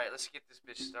let's get this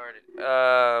bitch started.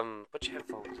 Put your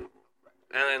headphones in.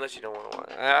 Unless you don't want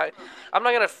to. I'm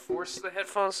not gonna force the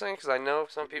headphones thing because I know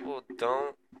some people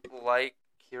don't like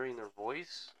hearing their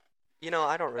voice.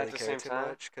 I don't really At the care same too time?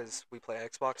 much because we play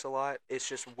Xbox a lot. It's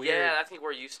just weird. Yeah, I think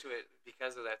we're used to it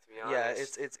because of that. To be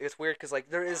honest. Yeah, it's weird because like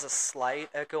there is a slight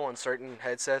echo on certain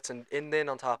headsets, and then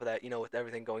on top of that, with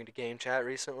everything going to game chat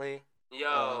recently,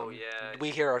 Yeah.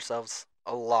 we hear ourselves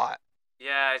a lot.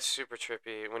 Yeah, it's super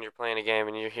trippy when you're playing a game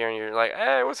and you're like,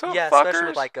 hey, what's up, Yeah, fuckers? especially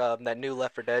with like that new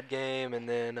Left 4 Dead game, and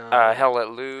then Hell Let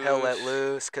Loose. Hell Let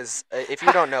Loose. Because if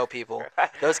you don't know, people,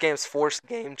 those games force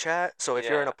game chat. So if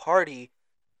you're in a party,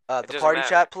 the doesn't party matter.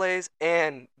 chat plays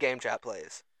and game chat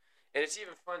plays. And it's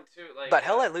even fun too. Like, But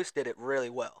Hell Let Loose did it really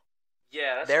well.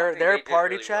 Yeah, that's Their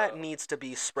party really chat well. needs to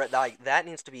be spread. Like that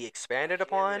needs to be expanded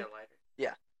upon.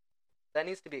 Yeah, that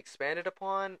needs to be expanded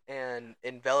upon and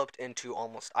enveloped into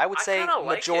almost, I would say,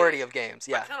 majority of games.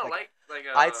 Yeah, I kind of like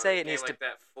I'd say it game needs like to.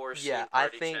 that forcing Yeah,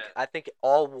 party chat. I think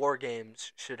all war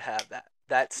games should have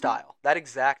that style, that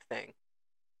exact thing.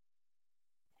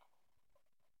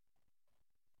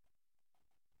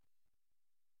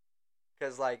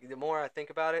 Because like the more I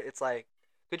think about it, it's like,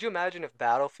 could you imagine if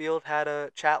Battlefield had a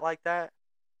chat like that?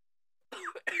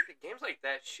 Games like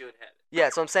that should have it. Yeah,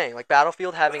 so I'm saying like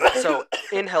Battlefield having so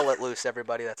in Hell Let Loose,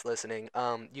 everybody that's listening,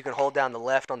 you can hold down the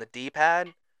left on the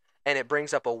D-pad, and it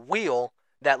brings up a wheel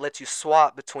that lets you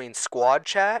swap between squad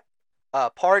chat,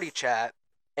 party chat,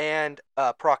 and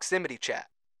proximity chat.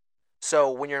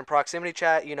 So when you're in proximity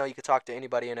chat, you can talk to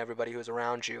anybody and everybody who's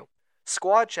around you.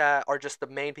 Squad chat are just the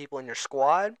main people in your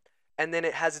squad, and then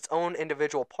it has its own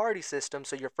individual party system,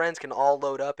 so your friends can all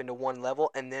load up into one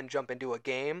level and then jump into a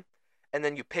game, and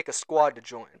then you pick a squad to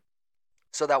join.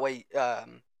 So that way,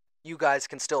 you guys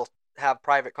can still have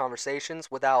private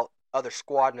conversations without other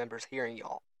squad members hearing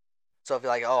y'all. So if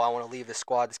you're like, oh, I want to leave this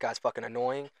squad, this guy's fucking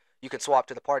annoying, you can swap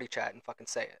to the party chat and fucking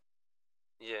say it.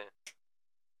 Yeah.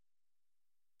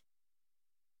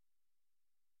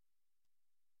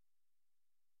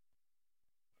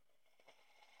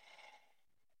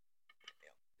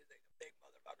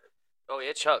 Oh,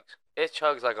 it chugs. It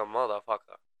chugs like a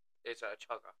motherfucker. It's a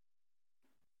chugger.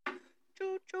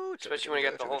 Especially when you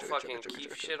got the whole fucking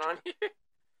Keef shit on here.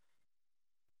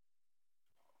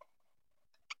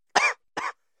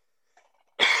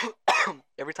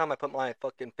 Every time I put my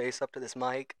fucking face up to this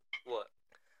mic, What?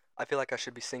 I feel like I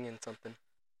should be singing something.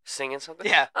 Singing something?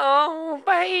 Yeah. Oh,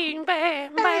 baby,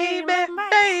 baby,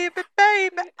 alright,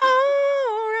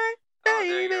 oh, there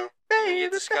you go. You can get baby.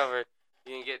 discovered.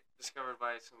 You can get discovered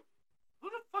by some. Who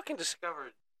the fucking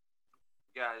discovered?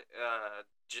 Guy,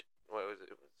 what was it?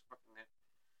 It was fucking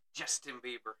Justin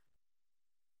Bieber.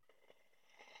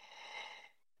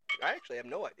 I actually have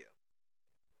no idea.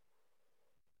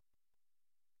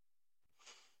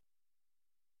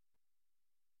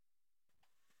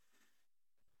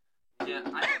 Yeah,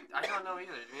 I don't know either,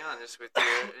 to be honest with you.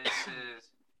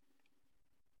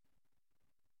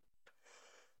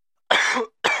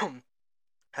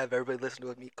 Have everybody listen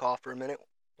to me cough for a minute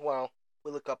while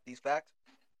we look up these facts?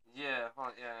 Yeah,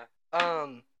 yeah.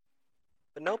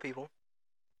 But no, people.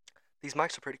 These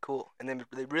mics are pretty cool, and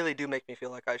they really do make me feel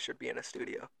like I should be in a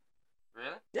studio.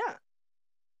 Really? Yeah.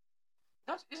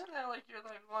 Isn't that like your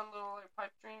one little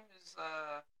pipe dream is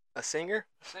a singer?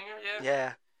 Singer, yeah.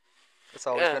 Yeah. It's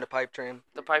always been a pipe dream.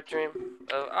 The pipe dream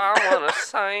of I wanna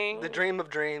sing. The dream of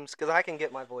dreams, because I can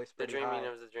get my voice pretty high. The dreaming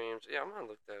of the dreams. Yeah, I'm gonna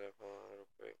look that up real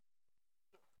quick.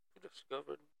 Who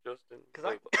discovered Justin?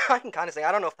 Because I can kind of sing.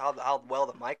 I don't know how well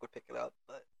the mic would pick it up,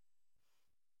 but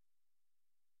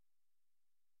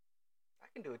I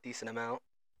can do a decent amount.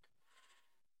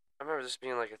 I remember this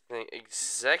being like a thing.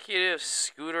 Executive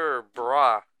Scooter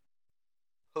Bra.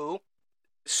 Who?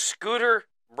 Scooter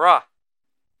Bra.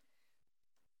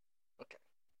 Okay.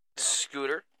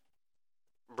 Scooter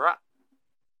Bra.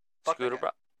 Fuck Scooter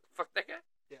Bra. Fuck that guy?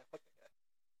 Yeah, fuck that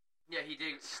guy. Yeah, he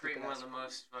did create one of the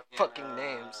most fucking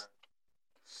names.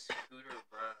 Scooter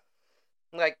Bra.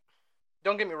 Like,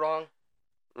 don't get me wrong.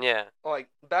 Yeah. Like,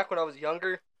 back when I was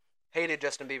younger, hated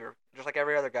Justin Bieber, just like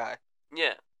every other guy.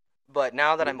 Yeah. But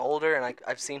now that I'm older and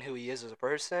I've seen who he is as a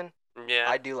person, yeah,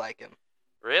 I do like him.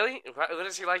 Really? What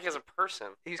does he like as a person?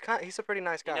 He's a pretty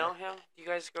nice guy. You know him? You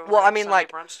guys go? Well, I mean, Sunday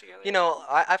brunch together?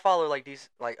 I follow like these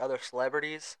other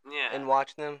celebrities. Yeah. And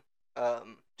watch them,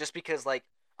 just because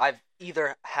I've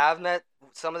either have met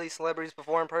some of these celebrities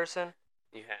before in person.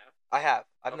 You have. I have.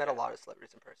 I've met a lot of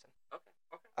celebrities in person.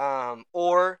 Okay.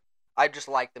 Or I just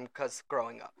like them because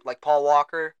growing up, like Paul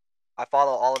Walker, I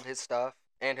follow all of his stuff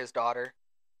and his daughter,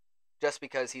 just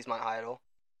because he's my idol.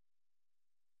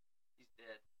 He's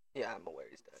dead. Yeah, I'm aware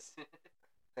he's dead.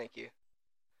 Thank you.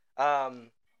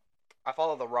 I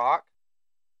follow The Rock.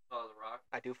 Follow The Rock.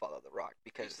 I do follow The Rock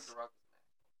You said because The Rock.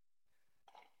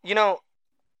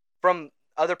 from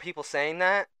other people saying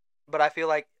that, but I feel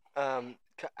like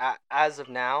as of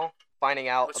now, finding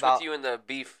out What's about with you and the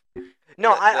beef?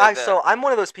 no, The so I'm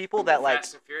one of those people that like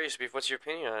Fast and Furious beef. What's your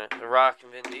opinion on it? The Rock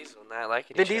and Vin Diesel not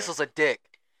liking Vin each other. Diesel's a dick.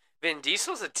 Vin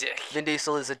Diesel's a dick. Vin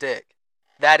Diesel is a dick.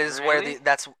 That is where Really?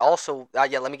 that's also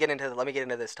yeah. Let me get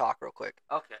into this talk real quick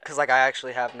Okay. because like I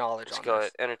actually have knowledge Let's on go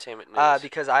this. at entertainment news.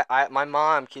 Because my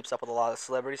mom keeps up with a lot of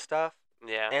celebrity stuff,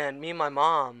 Yeah. and me and my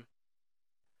mom,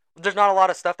 there's not a lot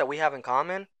of stuff that we have in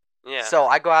common. Yeah. So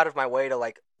I go out of my way to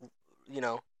like,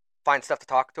 find stuff to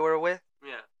talk to her with,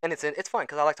 Yeah. and it's fun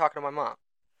because I like talking to my mom.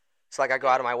 So like I go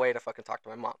out of my way to fucking talk to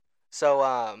my mom. So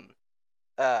and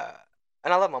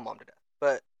I love my mom to death,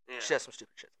 but Yeah. she has some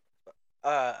stupid shit.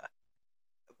 But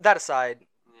that aside,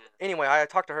 Yeah. anyway, I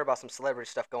talked to her about some celebrity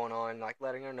stuff going on, like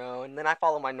letting her know, and then I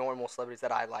follow my normal celebrities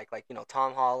that I like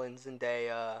Tom Holland,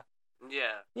 Zendaya,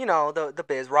 Yeah. the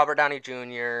biz, Robert Downey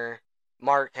Jr.,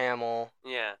 Mark Hamill.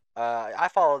 Yeah. I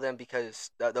follow them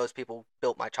because those people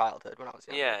built my childhood when I was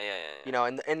young.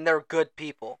 Yeah. And they're good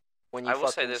people. When you I will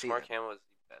say fucking this: see Mark them. Hamill is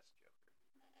the best Joker.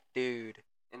 Dude,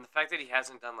 And the fact that he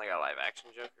hasn't done like a live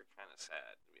action Joker, kind of sad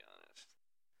to be honest.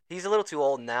 he's a little too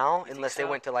old now. You think Unless they so?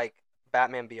 went to like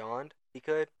Batman Beyond, he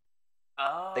could.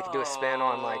 Oh. They could do a spin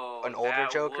on like an older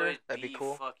Joker. Would That'd be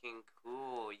cool. Fucking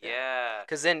cool. Yeah. Yeah.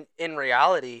 Because in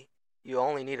reality, you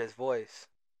only need his voice.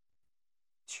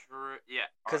 True. Yeah.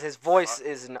 Because his voice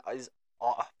is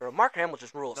bro, Mark Hamill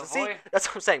just rules. The And see, voice- that's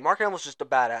what I'm saying. Mark Hamill's just a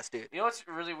badass dude. You know what's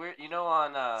really weird? You know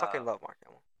on Fucking love Mark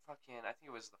Hamill. fucking I think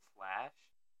it was the Flash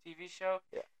TV show.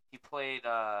 Yeah. He played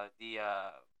the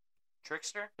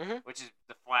Trickster, Mhm. which is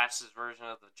the Flash's version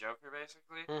of the Joker,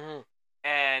 basically. Mm-hmm.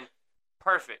 And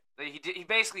perfect. He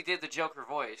basically did the Joker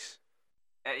voice.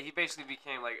 He basically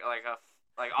became like a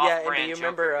Yeah, off-brand and do you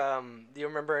Joker. remember? Do you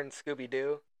remember in Scooby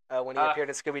Doo when he Uh, appeared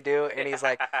in Scooby Doo, and he's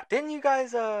like, "Didn't you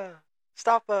guys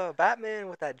stop Batman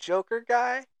with that Joker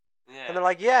guy?" Yeah. And they're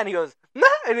like, "Yeah," and he goes, "Nah,"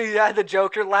 and he had the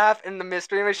Joker laugh in the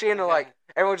Mystery Machine. And they're like,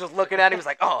 everyone's just looking at him. He's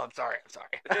like, "Oh, I'm sorry."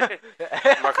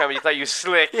 Mark Hamill, you thought you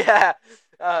slick. Yeah.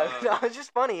 No, it's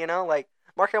just funny, like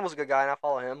Mark Hamill's a good guy, and I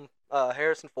follow him.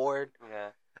 Harrison Ford,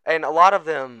 Yeah. and a lot of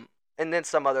them, and then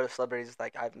some other celebrities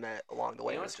like I've met along the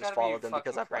way, You know and what's just gotta be followed them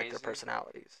because fucking I've liked their crazy?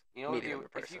 personalities. You know, meeting them in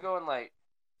if person. you go in like,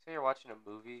 say you're watching a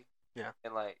movie. Yeah.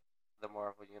 In like the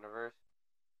Marvel universe,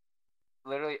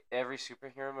 literally every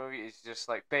superhero movie is just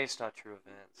like based on true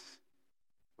events,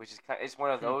 which is it's one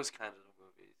of those kinds of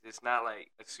movies. It's not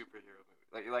like a superhero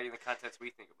movie, like in the context we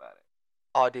think about it.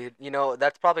 Oh, dude, we're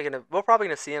probably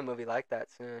gonna see a movie like that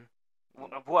soon.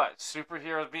 What,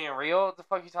 superheroes being real? What the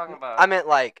fuck are you talking about? I meant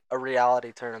like a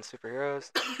reality turn on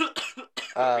superheroes.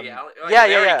 Reality?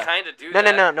 Yeah. Kind of do No,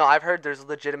 that. no. I've heard there's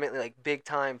legitimately like big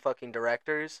time fucking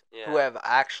directors who Yeah. have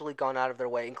actually gone out of their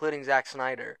way, including Zack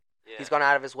Snyder. Yeah. He's gone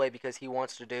out of his way because he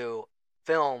wants to do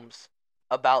films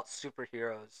about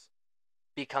superheroes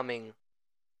becoming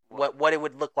what it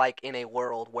would look like in a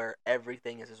world where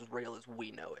everything is as real as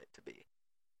we know it to be.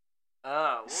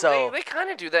 Well, So- they kind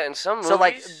of do that in some movies. So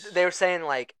like they were saying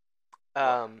like,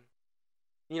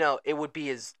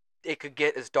 it could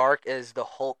get as dark as the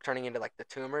Hulk turning into like the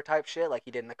tumor type shit like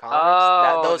he did in the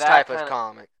comics. Those that type kinda- of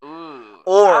comics. Ooh.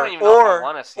 Or- I don't even know if I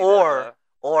wanna see or- that,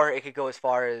 Or it could go as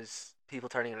far as people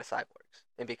turning into cyborgs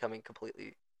and becoming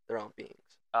completely their own beings.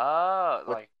 though.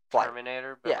 with Like flight.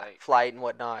 Terminator, but Yeah, like. flight and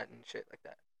whatnot and shit like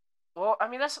that. Well, I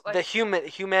mean that's like. The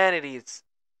humanity's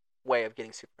way of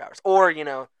getting superpowers, or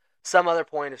some other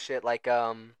point of shit like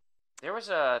There was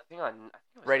a thing on I think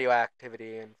it was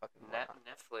radioactivity and fucking Net- whatnot.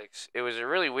 Netflix. It was a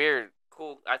really weird,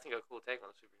 cool. I think a cool take on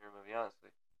a superhero movie, honestly.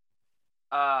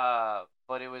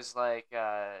 But it was like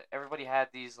everybody had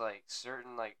these like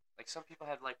certain like some people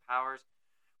had like powers,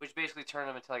 which basically turned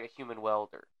them into like a human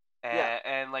welder. And, Yeah.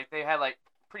 and like they had like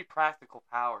pretty practical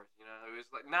powers. It was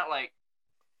like not like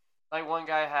one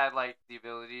guy had like the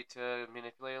ability to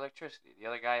manipulate electricity. The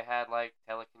other guy had like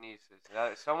telekinesis.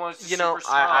 Someone was just super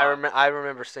strong. I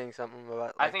remember seeing something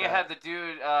about. I like think that. it had the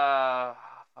dude,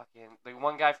 fucking, like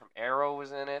one guy from Arrow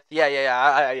was in it. Yeah.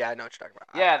 I know what you're talking about.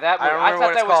 Yeah, that I movie. don't I remember thought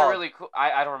what it's that was a called. really cool.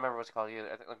 I don't remember what it's called either.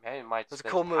 I think maybe it might was a say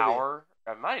cool movie. Power.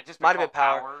 It might have just been Might have been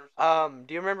called Power. or something.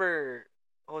 Do you remember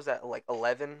what was that like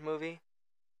 11 movie?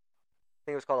 I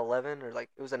think it was called 11 or like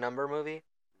it was a number movie,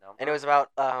 Number? and it was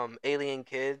about alien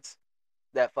kids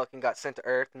that fucking got sent to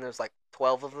Earth, and there's like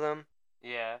 12 of them,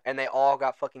 Yeah. and they all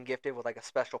got fucking gifted with like a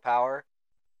special power,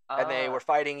 and they were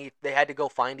fighting. They had to go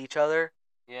find each other,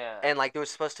 Yeah. and like there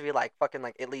was supposed to be like fucking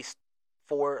like at least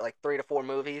 3 to 4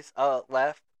 movies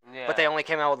left, yeah. but they only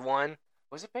came out with one.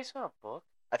 Was it based on a book?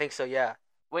 I think so, yeah.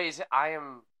 Wait, is it I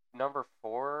Am Number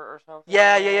 4 or something?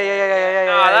 Yeah. Nah,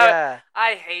 Yeah.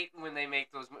 I hate when they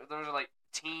make those. Those are like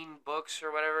teen books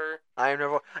or whatever. I am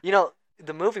never. You know,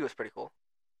 the movie was pretty cool,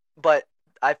 but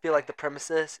I feel like the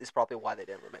premises is probably why they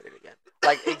never made it again.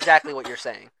 Like exactly what you're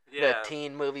saying. The Yeah.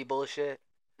 teen movie bullshit.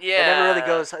 Yeah. It never really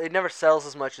goes. It never sells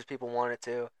as much as people want it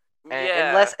to. And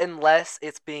Yeah. unless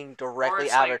it's being directly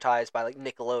it's like- advertised by like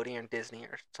Nickelodeon, Disney,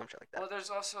 or some shit like that. Well, there's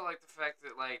also like the fact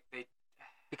that like they.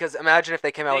 Because imagine if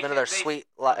they came out with They another can- they- sweet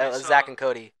okay, so- Zach and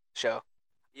Cody show,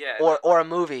 Yeah. or a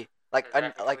movie like Zach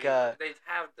and like Cody, they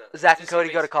have done. Zach and Just Cody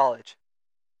it go to makes- college,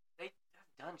 They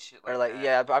have done shit like or like that.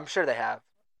 yeah, but I'm sure they have.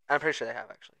 I'm pretty sure they have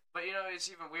actually. But you know, it's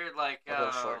even weird. Like Like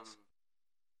little shorts.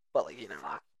 But like you never know.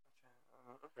 Fuck.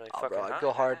 I'm really Oh, fucking bro, I'd high,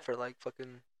 go hard man. for like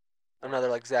fucking another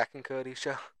like Zach and Cody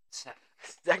show. Zach.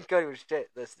 Zach and Cody was shit.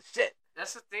 That's the shit.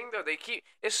 That's the thing, though. They keep.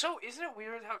 It's so. Isn't it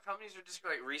weird how companies are just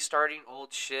like restarting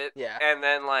old shit? Yeah. And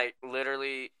then like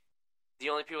literally, the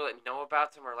only people that know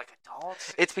about them are like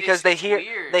adults. It's because they hear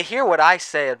weird. they hear what I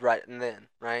said right and then,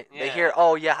 right? They Yeah. hear,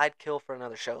 oh yeah, I'd kill for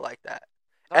another show like that,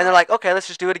 No, and they're like, okay, let's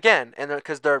just do it again, and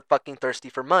because they're fucking thirsty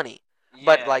for money.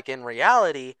 But yeah. like in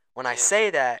reality, when I Yeah. say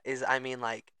that, is I mean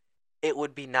like, it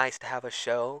would be nice to have a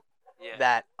show yeah.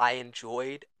 that I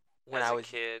enjoyed when As I a was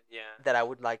kid, yeah. that I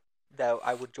would like that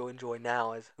I would enjoy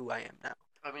now as who I am now.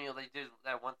 I mean, you know, they did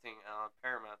that one thing on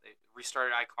Paramount. They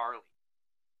restarted iCarly.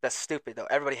 That's stupid though.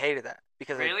 Everybody hated that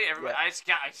because they- Really? Everybody?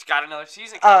 yeah. I just got another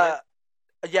season coming.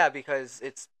 Yeah, because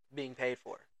it's being paid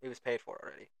for. It was paid for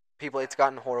already. It's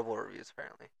gotten horrible reviews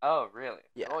apparently. Oh, really?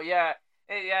 Yeah. Oh, yeah.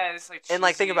 Yeah, it's like. And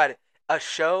like, think cheesy. about it. A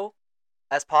show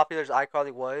as popular as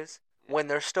iCarly was, Yeah. when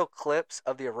there's still clips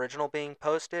of the original being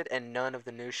posted and none of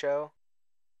the new show,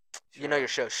 you know Sure. your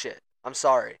show's shit. I'm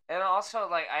sorry. And also,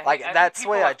 like, I Like, think that's the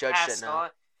people way I have judge shit passed now.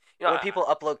 on- You know, When people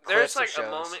upload there's clips like of shows. a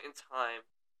moment in time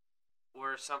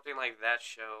where something like that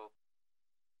show,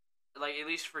 like at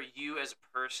least for you as a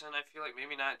person, I feel like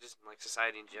maybe not just in, like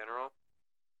society in general,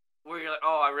 where you're like,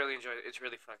 oh, I really enjoy it. It's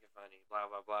really fucking funny, blah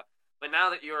blah blah. But now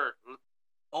that you're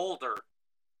older,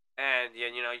 and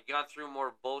you know you've gone through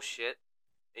more bullshit,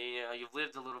 and, you know you've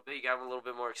lived a little bit, you got a little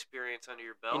bit more experience under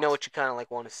your belt. You know what you kind of like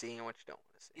want to see and what you don't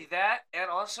want to see. That, and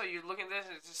also you look at this,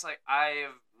 and it's just like I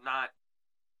have not,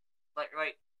 like.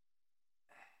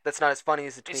 That's not as funny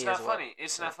as it to It's me not as well. funny.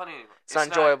 It's not funny anymore. It's not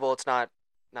enjoyable. It's not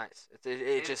nice.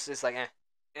 It just it's like eh.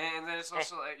 And then it's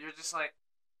also like you're just like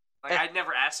Eh. I didn't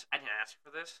ask for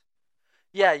this.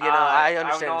 Yeah, you know, I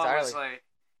understand know it entirely. was like,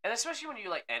 and especially when you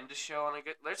like end a show on a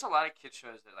good. There's a lot of kid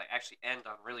shows that like actually end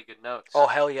on really good notes. Oh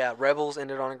hell yeah, Rebels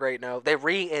ended on a great note. They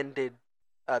re-ended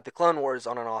the Clone Wars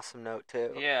on an awesome note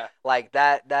too. yeah. Like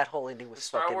that whole ending was The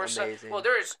Star fucking Wars stuff- amazing. Well,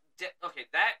 there is okay.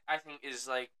 That I think is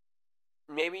like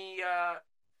maybe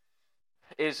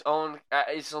is own.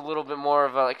 It's a little bit more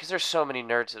of a like because there's so many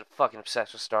nerds that are fucking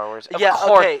obsessed with Star Wars. Of yeah,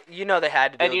 course. okay, you know they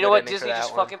had to do And a you know good what? ending for Disney that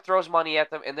just one. fucking throws money at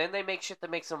them, and then they make shit that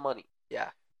makes them money. Yeah.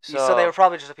 So, So they were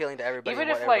probably just appealing to everybody. even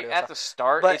and if what like everybody else at the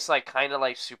start But- it's like kind of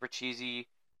like super cheesy,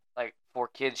 like for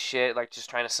kids shit, like just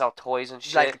trying to sell toys and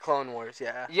shit. like the Clone Wars,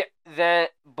 yeah. Yeah,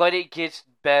 but it gets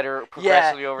better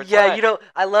progressively over time. Yeah, you know,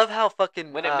 I love how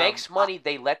fucking when it makes money,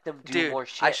 they let them do dude, more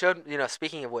shit. I showed, you know,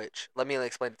 speaking of which, let me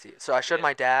explain it to you. So I showed Yeah.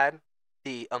 my dad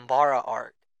the Umbara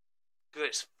art, Good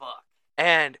as fuck.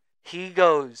 and he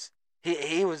goes,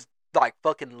 he was like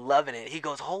fucking loving it. He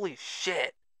goes, holy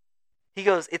shit. He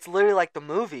goes, it's literally like the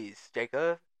movies,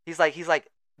 Jacob. He's like,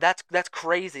 that's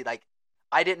crazy. Like,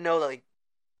 I didn't know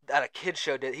that a kid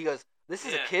show did. He goes, this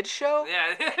is Yeah. a kid show.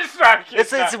 Yeah, it's not.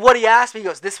 It's what he asked me. He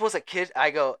goes, this was a kid.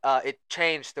 I go, it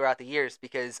changed throughout the years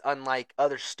because unlike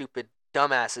other stupid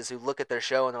dumbasses who look at their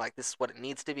show and they're like, this is what it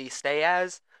needs to be, stay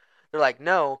as. They're like,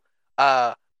 no,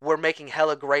 we're making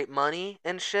hella great money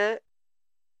and shit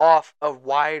off a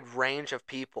wide range of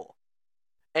people.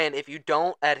 And if you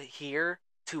don't adhere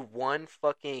to one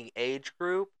fucking age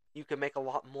group, you can make a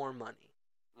lot more money.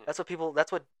 Yeah.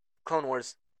 That's what Clone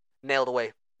Wars nailed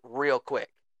away real quick.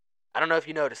 I don't know if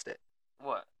you noticed it.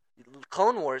 What?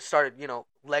 Clone Wars started, you know,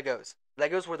 Legos.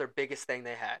 Legos were their biggest thing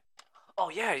they had. Oh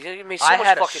yeah, you made so I much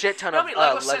had a fucking. shit ton You know of how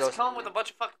many Lego Legos. sets come with a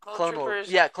bunch of fucking clone Clone troopers?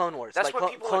 Wars. Yeah, Clone Wars. That's like,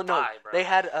 what people would buy, bro. They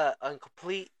had a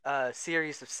complete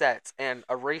series of sets and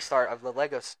a restart of the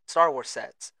Lego Star Wars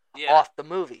sets Yeah. off the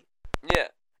movie. Yeah.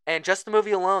 And just the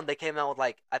movie alone, they came out with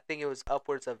like, I think it was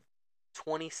upwards of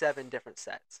 27 different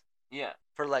sets Yeah.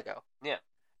 for Lego. Yeah.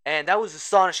 And that was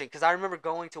astonishing because I remember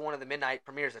going to one of the midnight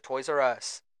premieres at Toys R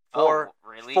Us for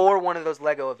really? for one of those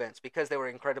Lego events because they were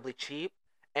incredibly cheap.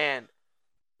 And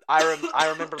I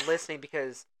remember listening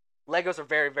because Legos are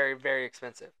very, very, very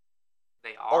expensive.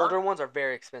 They are. Older ones are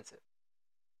very expensive.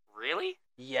 Really?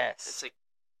 Yes. It's like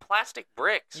plastic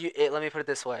bricks. Let me put it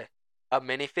this way: a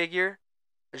minifigure,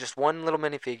 just one little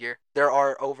minifigure. There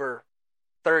are over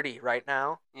 30 right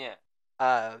now. Yeah.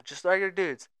 Just regular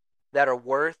dudes that are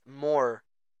worth more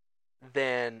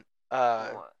than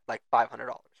What? like $500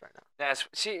 right now. That's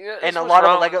And a lot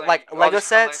of Lego Lego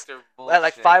sets at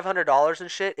like $500. $500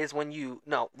 and shit is when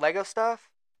Lego stuff.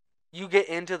 You get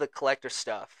into the collector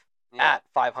stuff at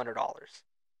 $500,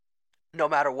 no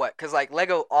matter what. Cause like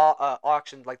Lego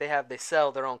auctions, like they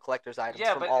sell their own collector's items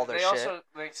from all their shit. Yeah, but they also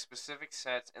make specific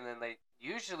sets, and then they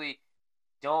usually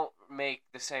don't make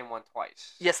the same one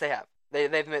twice. Yes, they have.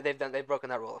 They've broken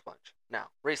that rule a bunch now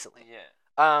recently.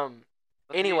 Yeah.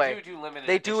 But Anyway, they do limited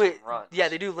they edition do it. runs. Yeah,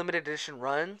 they do limited edition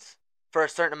runs for a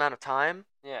certain amount of time.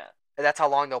 Yeah. And that's how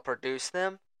long they'll produce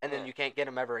them, and then Yeah. you can't get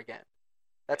them ever again.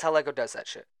 That's how Lego does that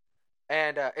shit.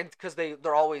 And because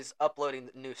they're always uploading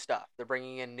new stuff. They're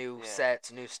bringing in new sets,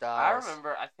 new styles. I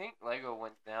remember. I think Lego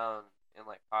went down in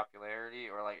like popularity,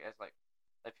 or like as like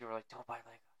people were like, don't buy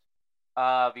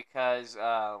Legos, because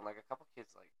like a couple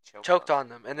kids like choked on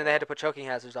them, and then they had to put choking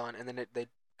hazards on, and then they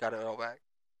got it all back.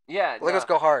 Yeah. Legos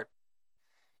go hard.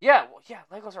 Yeah, well, yeah,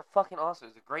 Legos are fucking awesome.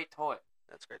 It's a great toy.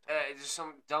 That's a great toy. It's just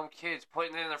some dumb kids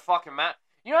putting it in their fucking mouth.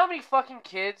 You know how many fucking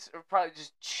kids are probably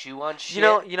just chew on shit?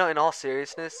 You know, in all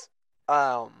seriousness,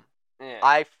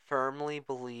 I firmly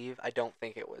believe, I don't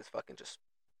think it was fucking just,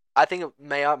 I think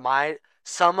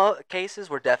some cases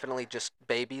were definitely just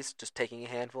babies just taking a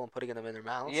handful and putting them in their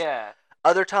mouths. Yeah.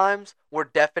 Other times were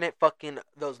definite fucking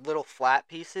those little flat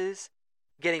pieces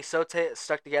getting so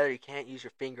stuck together you can't use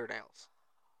your fingernails.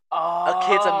 Oh, a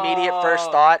kid's immediate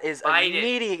first thought is bite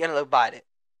immediately gonna bite it,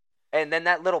 and then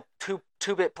that little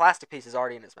two-bit plastic piece is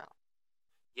already in his mouth.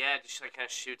 Yeah, just like kind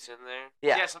of shoots in there.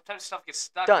 Yeah. Yeah, sometimes stuff gets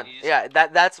stuck. Done. And Yeah,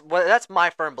 that's my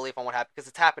firm belief on what happened, because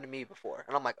it's happened to me before,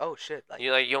 and I'm like, oh shit. Like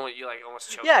you almost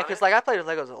choked. Yeah, because like I played with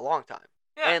Legos a long time.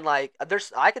 Yeah. And like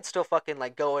I could still fucking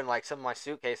like go in like some of my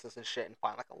suitcases and shit and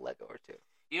find like a Lego or two.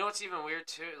 You know what's even weird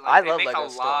too? I Like, love they make Legos a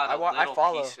still. lot of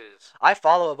little pieces. I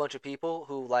follow a bunch of people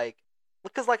who like,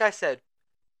 because like I said,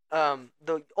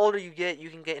 the older you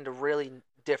can get into really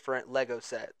different Lego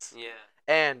sets. Yeah.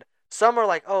 And some are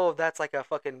like, oh, that's like a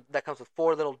fucking, that comes with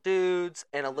 4 little dudes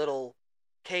and a little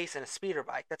case and a speeder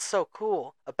bike. That's so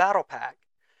cool. A battle pack.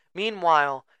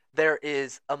 Meanwhile, there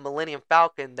is a Millennium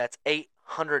Falcon that's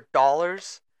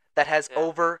 $800 that has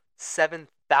over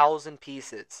 7,000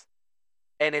 pieces.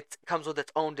 And it comes with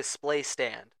its own display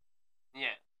stand.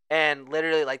 Yeah. And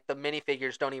literally, like, the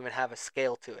minifigures don't even have a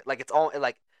scale to it. Like, it's all,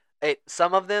 like,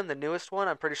 some of them, the newest one,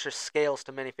 I'm pretty sure scales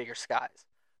to minifigure size.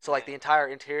 So, like, the entire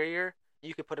interior,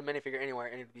 you could put a minifigure anywhere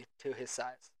and it'd be to his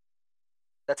size.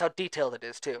 That's how detailed it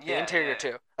is, too. The interior,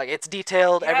 too. Like, it's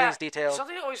detailed, everything's detailed.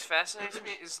 Something that always fascinates me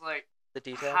is, like, the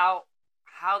detail.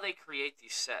 How they create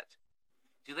these sets.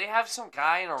 Do they have some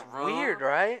guy in a room? Weird,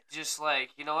 right? Just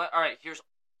like, you know what? All right, here's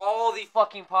all the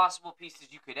fucking possible pieces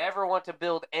you could ever want to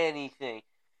build anything.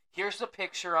 Here's the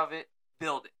picture of it.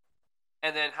 Build it.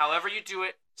 And then however you do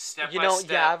it, step by step.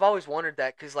 Yeah, I've always wondered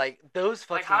that, because, like, those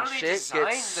fucking shit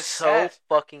gets so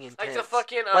fucking intense. Like the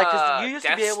fucking, like, because you used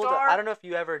Death to be able Star? to, I don't know if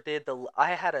you ever did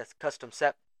I had a custom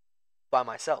set by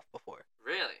myself before.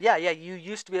 Really? Yeah, you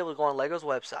used to be able to go on Lego's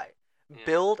website,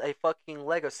 build a fucking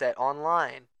Lego set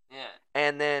online,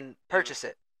 and then purchase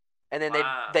it. And then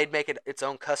they'd make it its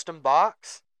own custom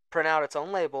box, print out its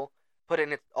own label, put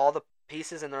in all the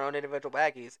pieces in their own individual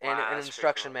baggies, and an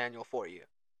instruction manual for you.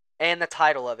 And the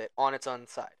title of it on its own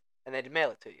side. And they'd mail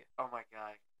it to you. Oh my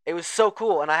god. It was so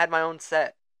cool, and I had my own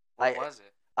set. What was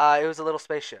it? It was a little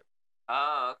spaceship.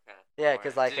 Oh, okay. Yeah,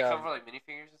 because like... Did it come with like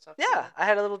minifigures and stuff? Yeah, I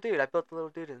had a little dude. I built a little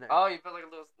dude in there. Oh, you built like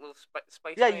a little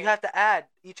spice Yeah, you have to add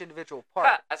each individual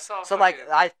part. I saw. So like,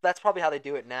 that's probably how they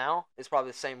do it now. It's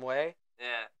probably the same way.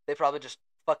 Yeah. They probably just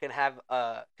fucking have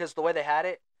because the way they had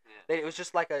it, it was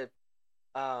just like a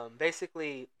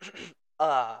basically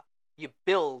you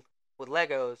build with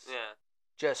Legos. Yeah.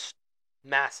 Just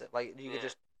massive. Like you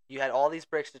could you had all these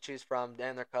bricks to choose from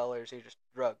and their colors. And you just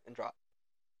drug and drop.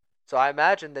 So I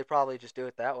imagine they probably just do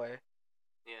it that way.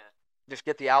 Yeah. Just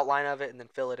get the outline of it and then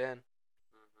fill it in.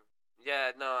 Mm-hmm.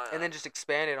 Yeah, no. And then just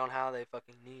expand it on how they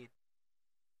fucking need.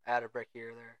 Add a brick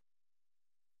here or there.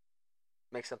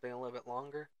 Make something a little bit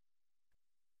longer.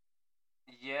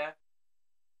 Yeah.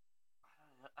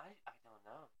 I don't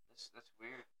know. That's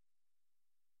weird.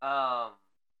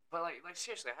 But like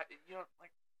seriously, you know,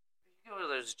 like you go to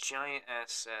those giant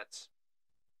ass sets,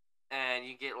 and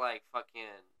you get like fucking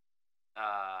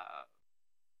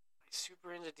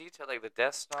super into detail, like the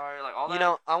Death Star, like all that. You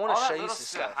know, I want to show you some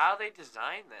stuff. How they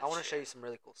designed that. I want to show you some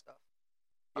really cool stuff.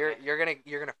 You're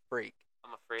gonna freak.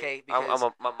 I'm afraid. Okay, because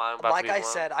my mind about like to be I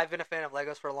blown. said, I've been a fan of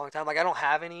Legos for a long time. Like I don't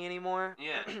have any anymore.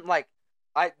 Yeah. Like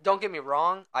I don't get me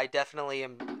wrong, I definitely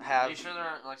have. Are you sure there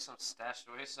aren't like some stashed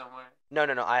away somewhere? No.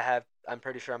 I'm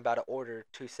pretty sure I'm about to order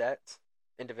 2 sets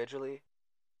individually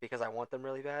because I want them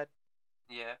really bad.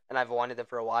 Yeah. And I've wanted them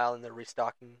for a while, and they're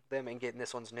restocking them and getting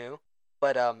this one's new.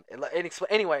 But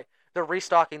anyway, they're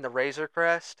restocking the Razor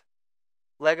Crest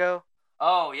Lego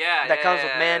Oh yeah. that comes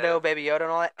with Mando, Baby Yoda,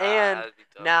 and all that. And that'd be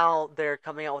dope. now they're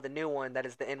coming out with a new one that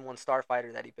is the N1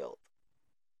 Starfighter that he built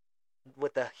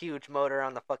with the huge motor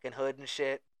on the fucking hood and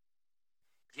shit.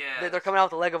 Yeah. They're coming out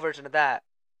with a Lego version of that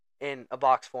in a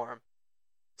box form.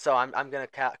 So I'm gonna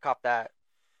cop that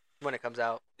when it comes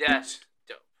out. That's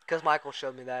dope. Cause Michael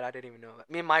showed me that. I didn't even know it.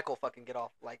 Me and Michael fucking get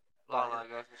off like. Long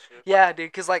Legos and shit. Yeah,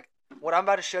 dude. Cause like what I'm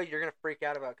about to show you, you're gonna freak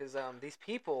out about. Cause these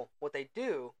people, what they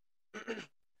do,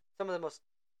 some of the most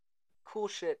cool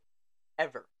shit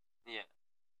ever. Yeah.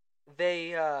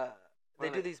 They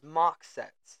do these mock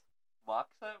sets. Mock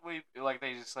set? Like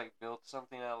they just like build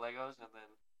something out of Legos and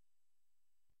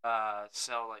then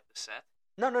sell like the set.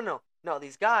 No.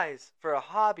 These guys for a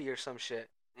hobby or some shit.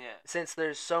 Yeah. Since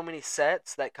there's so many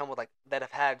sets that come with like that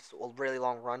have had really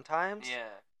long run times.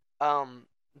 Yeah.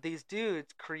 These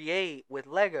dudes create with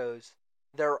Legos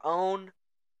their own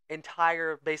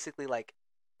entire basically like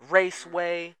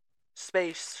raceway,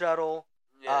 space shuttle,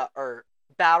 Yeah. or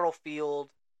battlefield,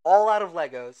 all out of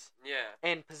Legos, Yeah.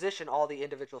 and position all the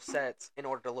individual sets in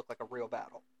order to look like a real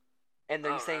battle. And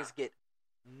these things get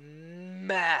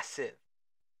massive.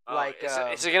 Oh, like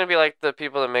is it gonna be like the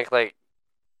people that make like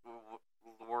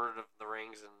Lord of the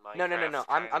Rings and Minecraft? No.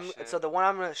 I'm so the one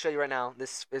I'm gonna show you right now.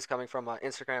 This is coming from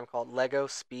Instagram called Lego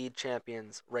Speed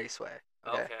Champions Raceway.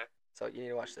 Okay. So you need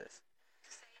to watch this.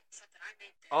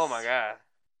 Oh my god.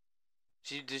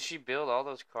 Did she build all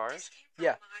those cars?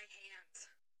 Yeah.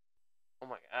 Oh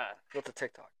my god. Built a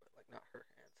TikTok, but like not her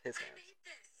hands, his hands.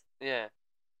 Yeah.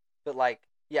 But like,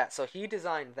 yeah. So he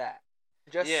designed that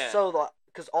just Yeah. so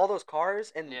because all those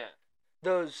cars and Yeah.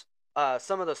 those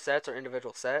some of those sets are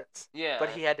individual sets. Yeah. But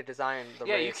he had to design the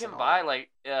Yeah, race you can and all buy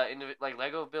that. like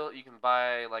Lego built. You can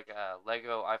buy like a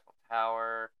Lego Eiffel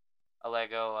Tower, a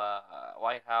Lego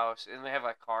White House, and they have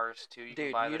like cars too. You can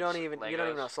Dude, buy you them don't just even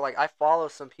Legos. know. So like, I follow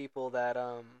some people that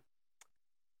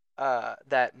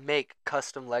that make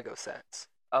custom Lego sets,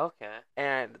 Okay.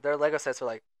 and their Lego sets are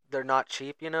like they're not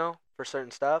cheap, for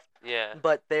certain stuff, Yeah.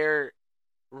 but they're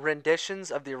renditions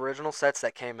of the original sets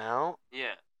that came out,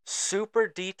 Yeah. super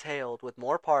detailed with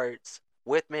more parts,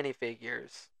 with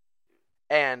minifigures,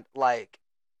 and like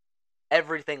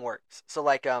everything works. So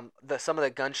like some of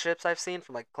the gunships I've seen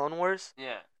from like Clone Wars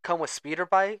Yeah. come with speeder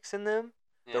bikes in them.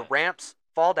 Yeah. The ramps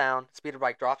fall down, speeder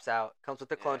bike drops out, comes with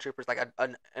the clone troopers, like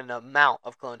an amount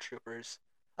of clone troopers,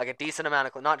 like a decent amount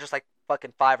of not just like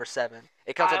fucking 5 or 7.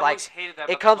 It comes with like hated that it about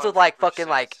the comes Clone with like Trooper fucking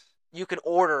like sets. you can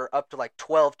order up to like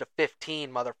 12 to 15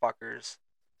 motherfuckers,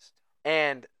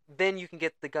 and then you can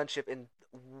get the gunship in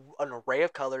an array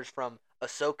of colors from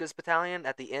Ahsoka's battalion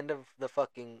at the end of the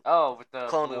fucking with the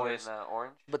Clone blue Wars. and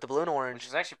orange, with the blue and which orange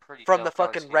is actually pretty from dope. the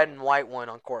fucking red and white one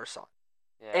on Coruscant.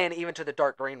 Yeah. And even to the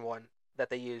dark green one that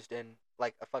they used in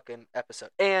like a fucking episode.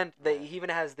 And he even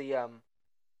has the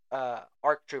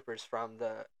ARC troopers from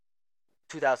the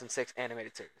 2006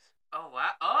 animated series. Oh wow!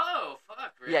 Oh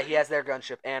fuck! Really? Yeah, he has their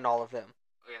gunship and all of them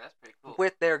Okay, that's pretty cool.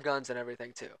 with their guns and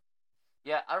everything too.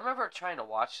 Yeah, I remember trying to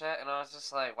watch that, and I was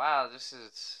just like, "Wow, this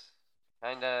is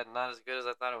kind of not as good as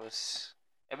I thought it was."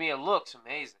 I mean, it looks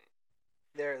amazing,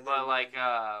 but like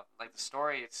the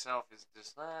story itself is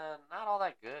just not all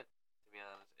that good, to be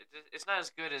honest. It's not as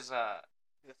good as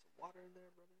You got some water in there,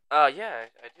 brother? Yeah,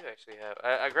 I do actually have.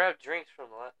 I grabbed drinks from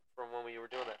when we were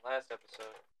doing that last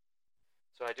episode,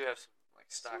 so I do have some like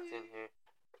stocked in here.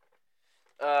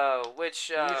 Which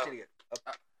You just need to get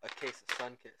a case of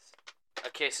Sunkist. a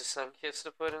case of Sunkist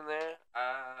to put in there.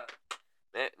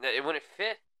 It wouldn't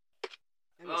fit.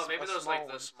 Maybe those like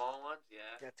the small ones. Yeah.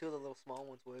 Yeah, 2 of the little small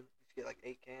ones would. You should get like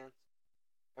 8 cans.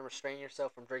 And restrain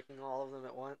yourself from drinking all of them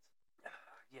at once.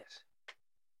 Yes.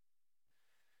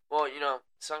 Well,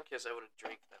 Sunkist I wouldn't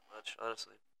drink that much,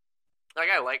 honestly. Like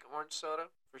I like orange soda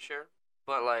for sure,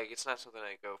 but like it's not something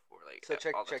I go for like. So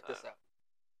all the check time. this out.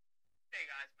 Hey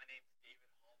guys, my name is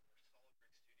David Hall for Solid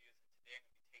Brick Studios, and today I'm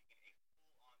going to be taking a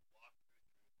full-on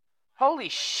walkthrough. Holy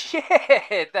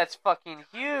shit! That's fucking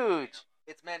huge.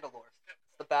 It's Mandalore.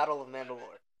 It's the Battle of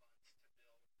Mandalore.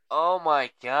 Oh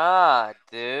my god,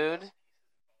 dude.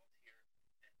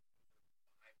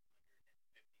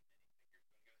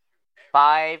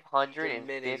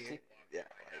 550. Yeah,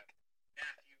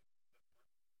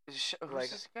 Who's Like-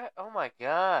 this guy? Oh my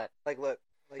god. like look,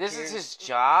 Like, This is here's- his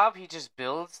job. He just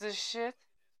builds this shit.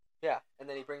 Yeah, and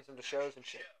then he brings them to shows and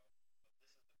shit.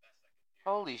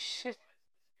 Holy shit!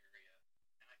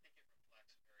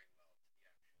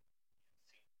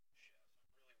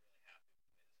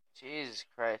 Jesus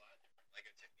Christ!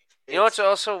 You know what's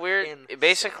also weird? insane.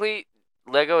 Basically,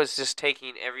 Lego is just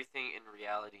taking everything in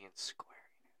reality and squaring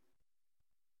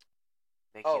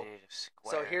it, making Oh, it a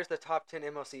square. So here's the top 10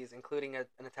 MOCs, including an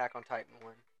Attack on Titan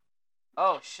one.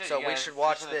 Oh shit! So you we guys- should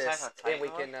watch there's an Attack this, on Titan and we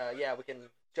one? can we can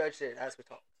judge it as we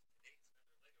talk.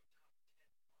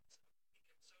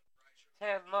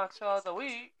 10 bucks for the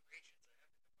week.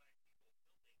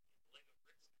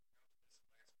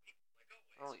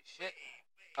 Holy shit!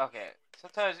 Okay,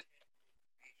 sometimes.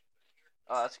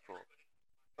 Oh, that's cool.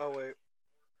 Oh wait.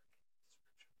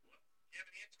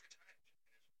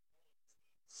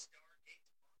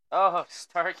 Oh,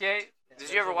 Stargate. Yeah, Did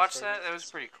there's you ever one watch Stargate. that? That was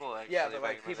pretty cool, actually. Yeah, but back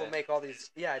like in the people day. make all these.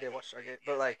 Yeah, I did watch Stargate,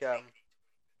 but like I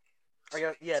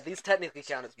guess, yeah, these technically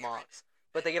count as mods,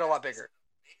 but they get a lot bigger.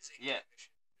 Yeah.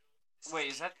 Wait,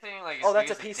 is that thing like? Oh, as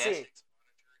that's a big as PC desk?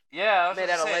 Yeah, I was made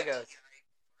gonna out of say- Legos.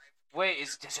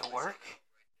 Wait, does it work?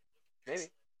 Maybe.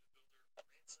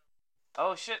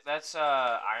 Oh shit, that's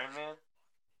Iron Man.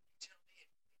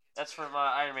 That's from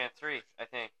Iron Man 3, I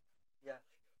think. Yeah.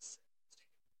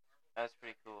 That's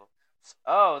pretty cool.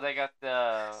 Oh, they got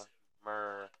the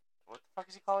what the fuck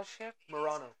is he called his ship?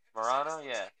 Murano. Murano,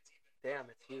 yeah. Damn,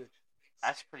 it's huge.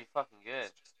 That's pretty fucking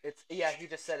good. It's he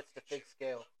just said it's the big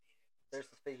scale. There's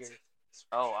the figures.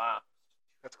 Oh wow.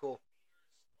 That's cool.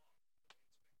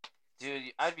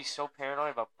 Dude, I'd be so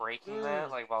paranoid about breaking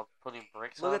that, like while putting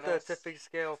bricks Look on at the that. big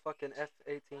scale fucking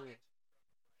F-18. Dude,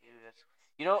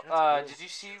 you know, That's cool. did you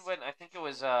see when I think it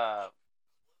was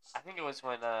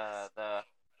when the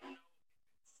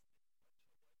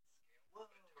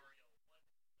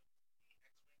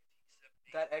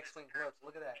That X-wing glows.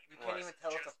 Look at that. You What? can't even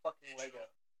tell it's a fucking Lego.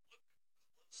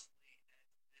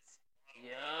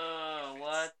 Yo,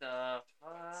 what the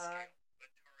fuck?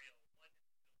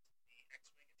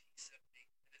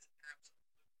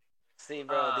 See,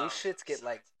 bro, these Um, shits get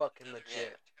like fucking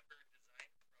legit.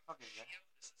 Fuck is that?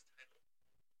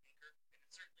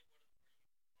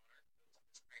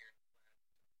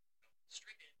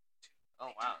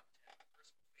 Oh wow.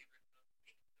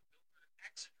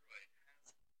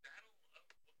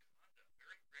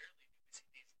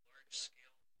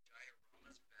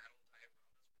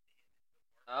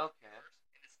 Okay.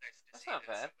 That's not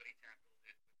bad.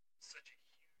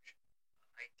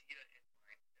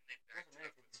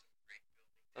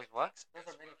 Those what? Those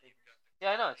are minifigures.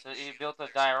 Yeah, I know. So he built a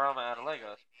diorama out of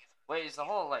Legos. Wait, is the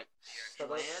whole like So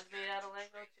those- land made out of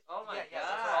Lego? Oh my yeah,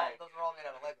 god. those are all made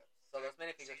out of Legos. So those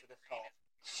minifigures are this tall.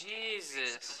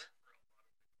 Jesus.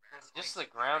 Just the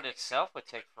ground itself would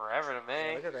take forever to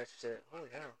Yeah, make. look at that shit. Holy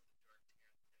hell.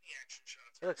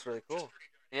 It looks really cool.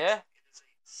 Yeah?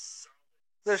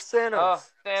 There's Thanos. Oh,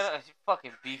 Thanos, you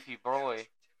fucking beefy boy.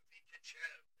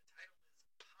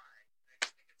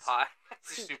 Pie.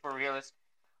 Super realist.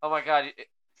 Oh my god.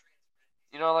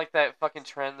 You know, like that fucking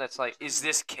trend that's like, is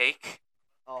this cake?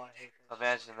 Oh, I hate that.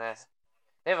 Imagine that.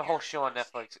 They have a whole show on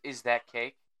Netflix. Is that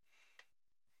cake?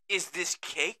 Is this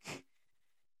cake?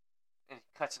 And it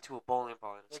cuts into a bowling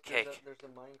ball and it's Look, cake. There's a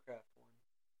Minecraft one.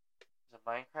 There's a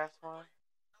Minecraft one?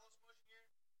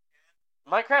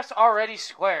 Minecraft's already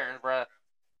square, bruh.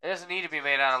 It doesn't need to be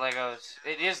made out of Legos.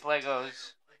 It is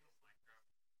Legos.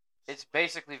 It's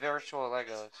basically virtual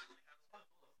Legos.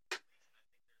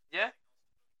 Yeah?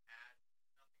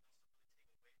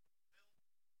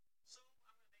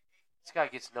 This guy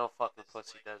gets no fucking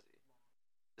pussy, does he?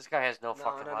 This guy has no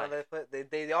fucking No, life.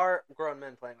 they are grown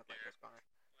men playing with Legos,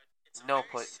 Connor. No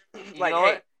pussy. You Like, know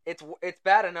hey, what? it's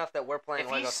bad enough that we're playing If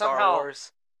he Lego somehow- Star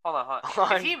Wars. Hold on.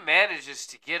 On- If he manages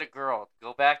to get a girl to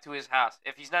go back to his house,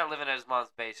 if he's not living at his mom's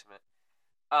basement,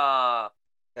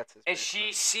 That's his and basement.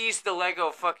 she sees the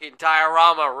Lego fucking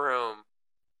diorama room,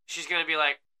 she's gonna be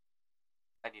like,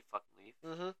 I need to fucking leave.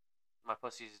 Mm-hmm. My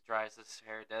pussy's as dry as the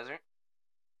Sahara Desert,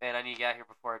 and I need to get out here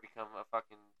before I become a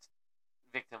fucking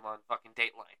victim on fucking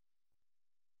Dateline.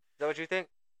 Is that what you think?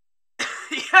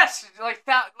 Yes, like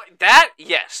that.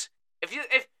 Yes. If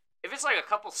it's like a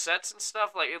couple sets and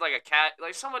stuff, like a cat,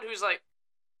 like someone who's like,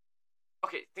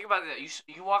 okay, think about that.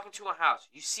 You walk into a house,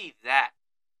 you see that.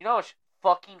 You know how much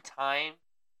fucking time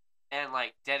and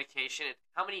like dedication.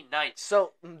 How many nights?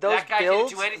 So those That guy can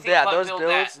builds, do anything yeah, but those build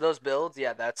builds, that. those builds,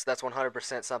 yeah, that's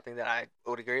 100% something that I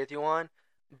would agree with you on.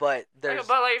 But there's,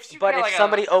 but like if you but get, if like,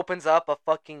 somebody opens up a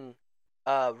fucking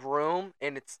room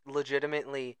and it's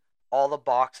legitimately all the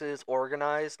boxes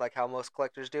organized like how most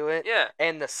collectors do it, yeah,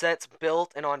 and the sets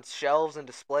built and on shelves and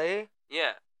display,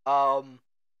 yeah,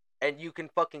 and you can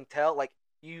fucking tell. Like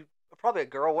you, probably a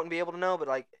girl wouldn't be able to know, but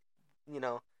like, you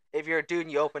know, if you're a dude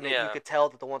and you open it, you Yeah. could tell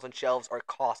that the ones on shelves are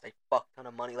cost a fuck ton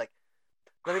of money. Like,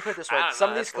 let me put it this I way: don't some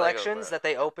know, of these that's Lego, collections bro. that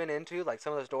they open into, like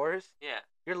some of those doors, Yeah.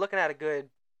 you're looking at a good,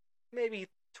 maybe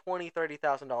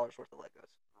 $20,000-$30,000 worth of Legos.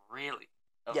 Really?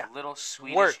 Of Yeah. little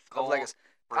Swedish Worth of gold Legos.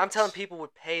 I'm telling bricks. people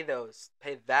would pay that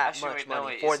Actually, much wait, no, money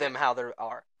wait, for is them it- how they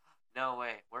are. No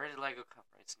way. Where did Lego come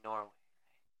from? It's Norway.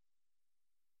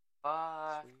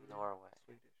 Fuck Sweden? Norway.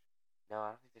 Swedish. No, I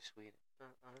don't think they're Sweden. Are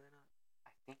they not? I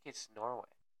think it's Norway.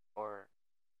 Or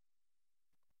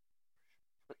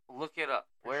look it up.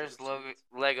 Pretty sure Where's it's Lego, Swedes.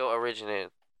 Lego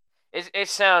originated? It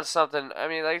sounds something. I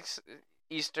mean, like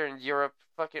Eastern Europe.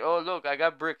 Fucking. Oh look, I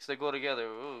got bricks that go together.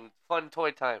 Ooh, fun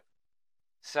toy time.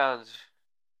 Sounds.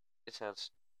 It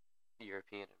sounds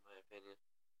European in my opinion.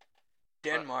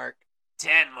 Denmark.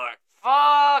 Denmark.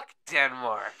 Fuck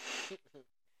Denmark.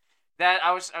 That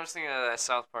I was thinking of that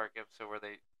South Park episode where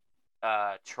they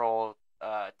troll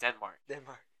Denmark,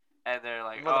 Denmark. and they're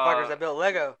like, Motherfuckers oh, that built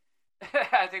Lego.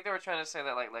 I think they were trying to say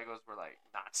that like Legos were like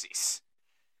Nazis,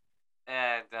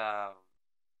 and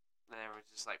they were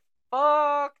just like,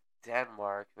 fuck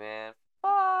Denmark, man,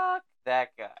 fuck that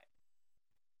guy.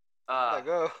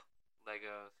 Lego.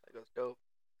 Legos. Lego's dope.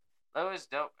 Lego's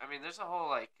dope. I mean, there's a whole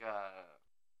like,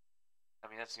 I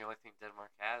mean, that's the only thing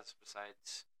Denmark has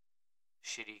besides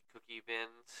shitty cookie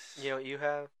bins. You know what you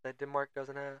have that Denmark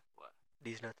doesn't have? What?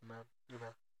 These nuts, man. You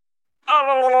know.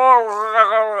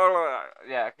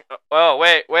 Yeah. Oh,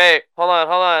 wait. Hold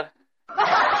on.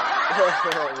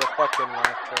 The fucking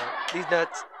laugh track. These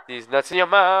nuts. These nuts in your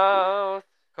mouth.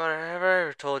 Connor, have I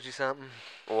ever told you something?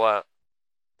 What?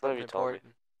 What have Something you told me?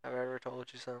 important. Have I ever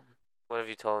told you something? What have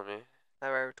you told me?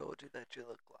 Have I ever told you that you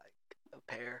look like a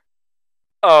pear?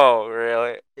 Oh,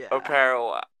 really? Yeah. A pair of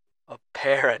what? A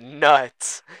pair of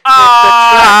nuts.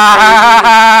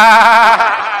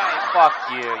 Fuck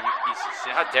you, you piece of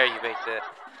shit. How dare you make that?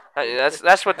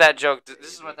 That's what that joke.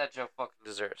 This is what that joke fucking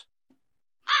deserves.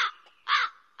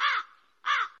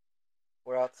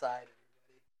 We're outside.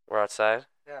 We're outside.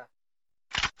 Yeah.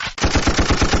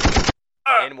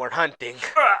 And we're hunting.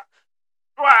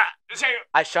 What?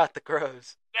 I shot the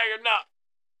crows. No.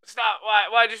 Stop.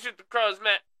 Why'd you shoot the crows,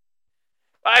 man?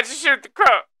 Why'd you shoot the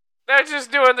crow? They're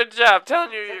just doing their job.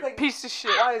 Telling you, you're a piece of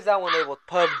shit. Why is that one labeled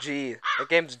PUBG? That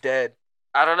game's dead.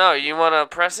 I don't know. You want to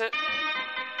press it? How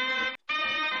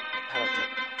do I turn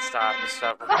it? Stop.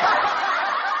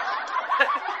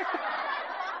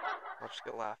 I'll just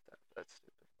get laughed at. That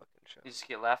stupid fucking show. You just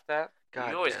get laughed at? God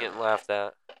You always damn. getting laughed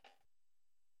at.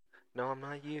 No, I'm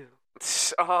not you.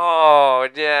 Oh,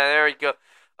 yeah, there we go.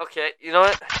 Okay, you know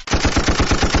what?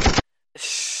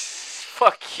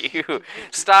 Fuck you.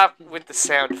 Stop with the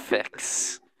sound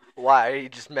effects. Why? Are you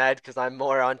just mad because I'm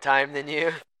more on time than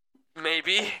you?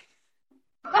 Maybe.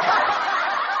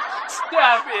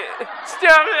 Stop it.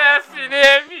 Stop laughing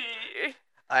at me.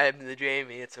 I am the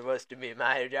Jamie. It's supposed to be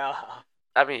my job.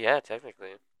 I mean, yeah,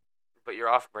 technically. But you're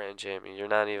off-brand, Jamie. You're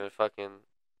not even fucking...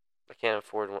 I can't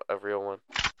afford a real one.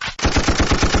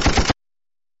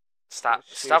 Stop.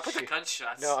 Shoot, Stop with the shoot.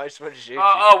 gunshots. No, I just want to shoot you.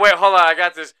 Oh, wait, hold on. I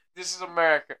got this. This is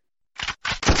America.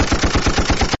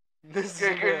 This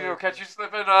is You'll catch you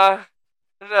slipping. No.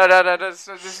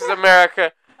 So this is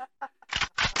America.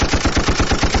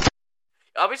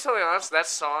 I'll be totally honest. That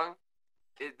song,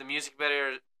 the music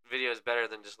video is better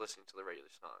than just listening to the regular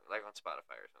song, like on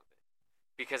Spotify or something,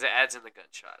 because it adds in the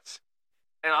gunshots.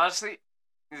 And honestly,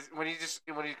 when he's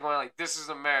going like, "This is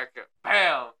America,"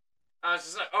 bam! I was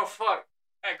just like, "Oh fuck!"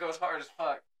 That goes hard as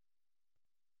fuck.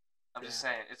 I'm just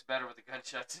saying, it's better with the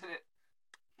gunshots in it.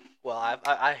 Well,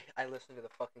 I listen to the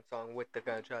fucking song with the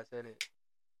gunshots in it.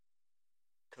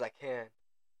 Because I can.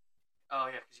 Oh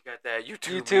yeah, because you got that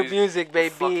YouTube music, You baby.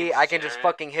 fucking I can just degenerate.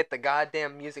 fucking hit the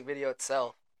goddamn music video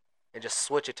itself. And just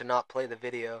switch it to not play the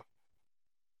video.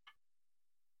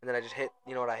 And then I just hit,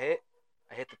 you know what I hit?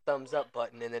 I hit the thumbs up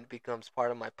button and then it becomes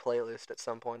part of my playlist at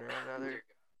some point or another.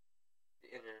 The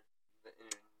inner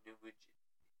new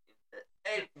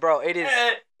Hey, Bro, it is.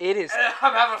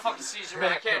 I'm having a fucking seizure,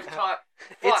 man. I can't even talk.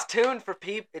 It's Fuck. tuned for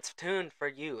people. It's tuned for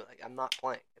you. Like I'm not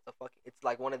playing. It's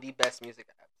like one of the best music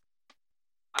apps.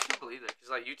 I can't believe that, because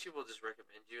like YouTube will just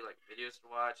recommend you like videos to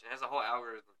watch, and it has a whole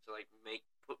algorithm to like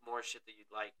put more shit that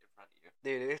you'd like in front of you.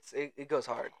 Dude, it goes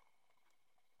hard.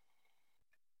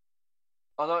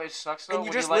 Although it sucks though, And you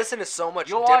when just like, listen to so much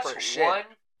you'll different watch shit. one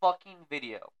fucking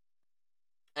video,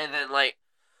 and then like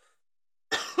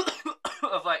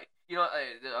of like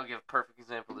I'll give a perfect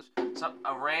example of this.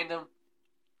 A random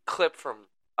clip from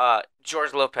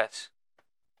George Lopez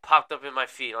popped up in my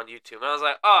feed on YouTube, and I was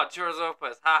like, oh, George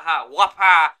Lopez, ha ha,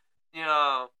 wapa,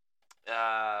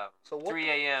 So what 3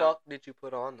 the a.m. fuck did you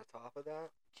put on the top of that?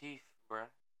 Keith, bruh.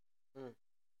 Hmm.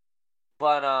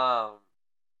 But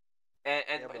Yeah,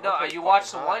 but no, I'm pretty you watch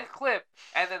the fucking one high. clip,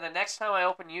 and then the next time I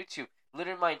open YouTube,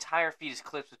 literally my entire feed is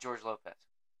clips with George Lopez.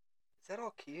 Is that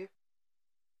all Keith?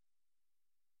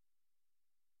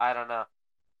 I don't know.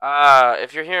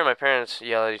 If you're hearing my parents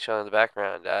yell at each other in the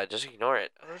background, just ignore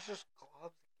it. Or is just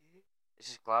globs Keith? It's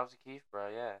just globs of Keith, bro.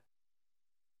 Yeah,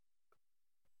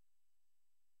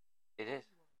 it is.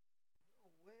 No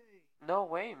way. No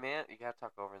way, man. You gotta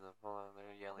talk over them. Hold on,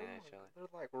 they're yelling at each other.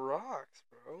 They're like rocks,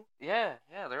 bro. Yeah,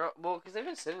 they're well, because they've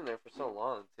been sitting there for so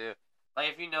long too. Like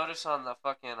if you notice on the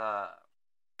fucking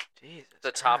Jesus.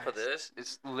 the top of Christ. this,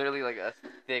 it's literally like a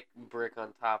thick brick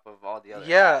on top of all the other.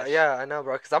 Yeah, ash. yeah, I know,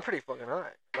 bro. Cause I'm pretty fucking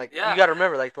high. Like Yeah. you gotta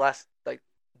remember, like the last like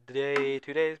day,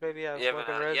 2 days maybe. I was Yeah,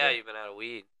 smoking resin. you've been out of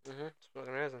weed.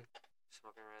 Smoking resin.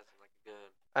 Smoking resin like a gun.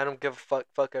 I don't give a fuck.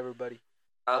 Fuck everybody.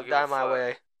 I I'll don't give die a my fuck.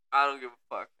 way. I don't give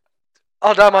a fuck.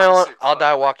 I'll die my I'm own. sick I'll fuck.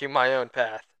 die walking my own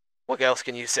path. What else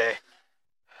can you say?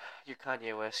 You're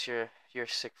Kanye West. You're a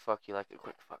sick fuck. You like a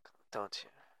quick fuck, don't you?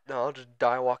 No, I'll just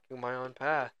die walking my own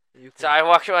path. You So can... I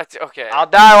walk my okay. I'll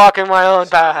die walking my own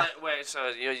So, path. wait,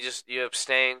 so you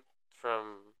abstain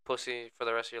from pussy for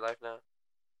the rest of your life now?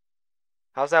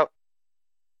 How's that?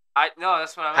 No,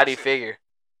 that's what I'm. How do you asking. figure?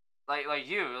 Like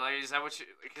you, is that what you?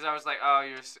 Because I was like, I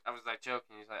was like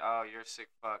joking. He's like, oh, you're a sick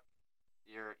fuck.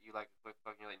 You like a quick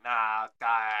fuck. And you're like, nah, I'll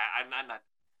die. I'm not.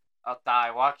 I'll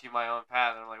die walking my own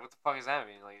path. And I'm like, what the fuck does that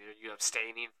mean? Like, are you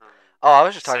abstaining from? Oh, I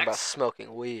was just talking Sex? about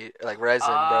smoking weed, like resin,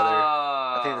 brother.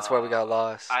 I think that's where we got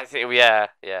lost. I think yeah.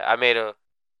 I made a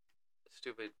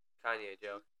stupid Kanye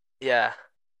joke. Yeah.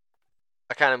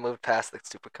 I kind of moved past the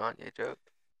stupid Kanye joke.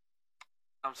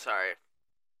 I'm sorry.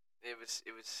 It was.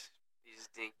 You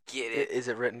just didn't get it. Is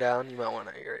it written down? You might want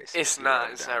to erase it. It's You not. write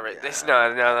it It's down. not right. Yeah, This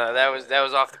no. That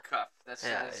was off the cuff. That's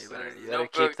Yeah, that's, you better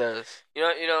notebook. keep those.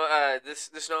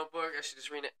 This notebook. I should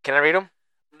just read it. Can I read them?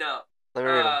 No. Let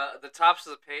me read them. The tops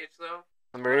of the page though.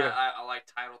 Let me read them. I like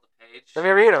titled the page. Let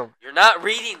me read them. You're not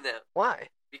reading them Why?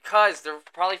 because they're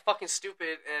probably fucking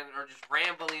stupid and are just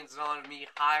ramblings on me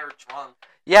high or drunk.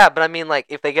 Yeah, but I mean, like,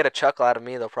 if they get a chuckle out of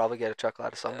me, they'll probably get a chuckle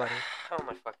out of somebody. Oh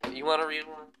my fucking! You want to read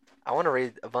one? I want to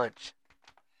read a bunch.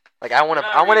 Like, I want You're to.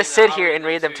 not I want to reading sit them. I'll here read and them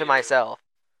read them to to you. myself.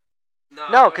 No.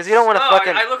 No, 'cause you don't wanna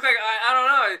fucking- I look like I don't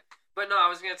know, but no, I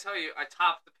was gonna tell you. I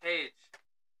topped the page.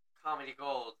 Comedy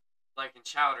gold, like in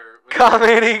Chowder. with-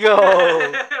 Comedy gold.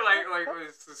 like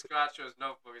with Scotcho's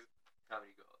notebook is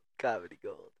comedy gold. Comedy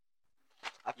gold.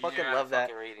 I You're fucking not love that.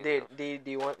 fucking reading Dude, them.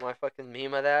 do you want my fucking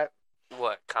meme of that?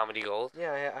 What comedy gold?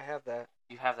 Yeah, I have that.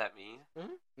 You have that meme?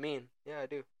 Mean. Yeah, I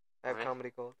do. I have Really?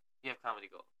 comedy gold. You have comedy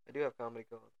gold. I do have comedy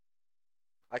gold.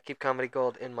 I keep comedy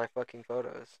gold in my fucking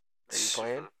photos. Are you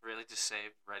playing? Really, just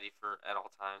saved, ready for at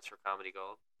all times for comedy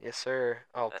gold. Yes, sir.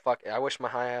 Oh, fuck. I wish my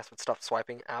high ass would stop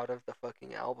swiping out of the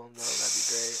fucking album, though. That'd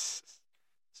be great.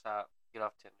 Stop. Get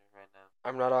off Tinder right now.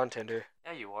 I'm not on Tinder.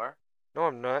 Yeah, you are. No,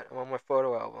 I'm not. I'm on my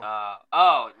photo album.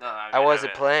 Oh no. I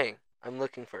wasn't playing. I'm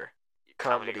looking for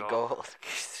Comedy comedy gold. gold.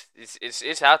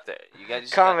 it's out there. You guys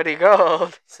just Comedy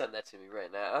gold. send that to me right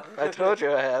now. I told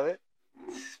you I have it.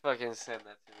 Fucking send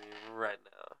that to me right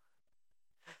now.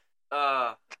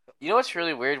 You know what's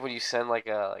really weird when you send like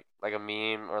a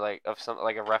meme or like of some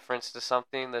like a reference to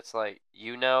something that's like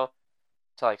to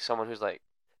like someone who's like.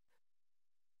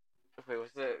 Wait,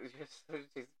 what's that?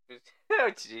 Oh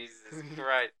Jesus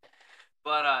Christ!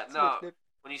 But no,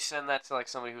 when you send that to like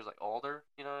somebody who's like older,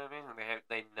 you know what I mean? And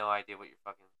they have no idea what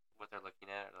they're looking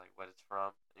at or like what it's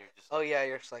from, and you're just. Oh Like, yeah,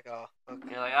 you're just like, oh, okay.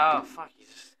 You're like, oh fuck, you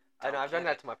just. I know. don't I've done get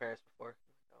that it. to my parents before.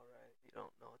 All right, you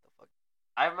don't know what the fuck.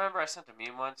 I remember I sent a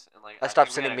meme once, and like I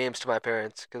stopped think we sending had a- memes to my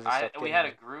parents because we had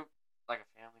a group, like a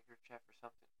family group chat for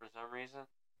something for some reason,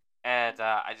 and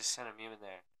I just sent a meme in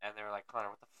there, and they were like, Connor,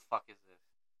 what the fuck is this?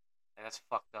 Like that's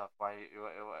fucked up. Why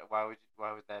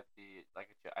would that be like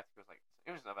a joke? I think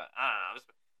it was about I don't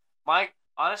know.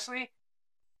 Honestly,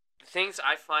 the things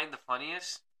I find the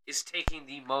funniest is taking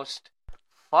the most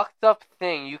fucked up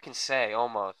thing you can say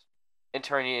almost and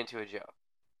turning it into a joke.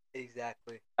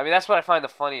 Exactly. I mean, that's what I find the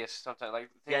funniest sometimes. Like,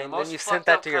 Yeah, the and most then you fucked sent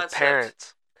that up to your concept-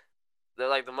 parents. The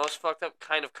like the most fucked up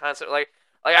kind of concept. Like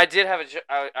I did have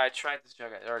I tried this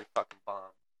joke. I already fucking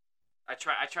bombed. I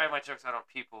tried my jokes out on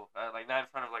people, like not in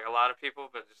front of like a lot of people,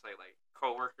 but just like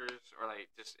coworkers or like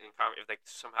just in if like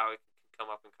somehow it can come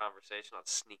up in conversation, I'll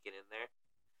sneak it in there.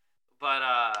 But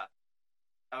I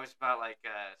was about like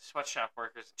sweatshop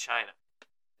workers in China,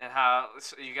 and how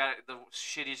you got the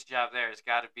shittiest job there has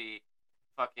got to be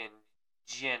fucking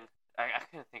Jin. I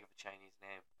couldn't think of a Chinese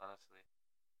name honestly,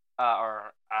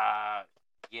 or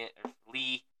Yin or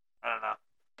Lee. I don't know.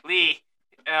 Lee,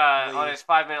 on his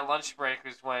 5-minute lunch break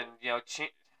was when I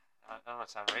don't want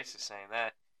to sound racist saying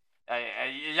that.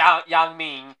 Yang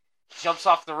Ming jumps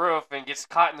off the roof and gets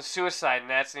caught in the suicide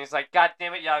nets, and he's like, "God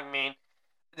damn it, Yang Ming,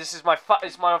 this is my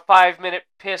 5-minute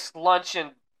piss lunch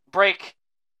and break."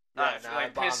 Yeah, no, I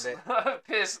bombed it.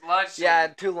 Piss lunch. Yeah,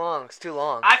 too long. It's too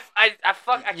long. I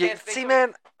can't think see, of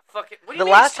man. Fucking. What do The you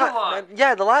mean last it's too time, long? man,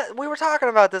 yeah, we were talking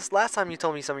about this last time. You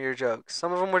told me some of your jokes.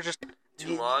 Some of them were just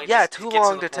Too long. Yeah, Just too get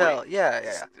long the to tell. point. Yeah,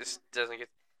 yeah. This doesn't get.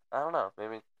 I don't know.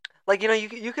 Maybe. Like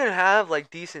you can have like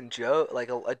decent joke, like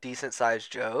a decent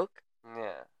sized joke.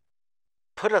 Yeah.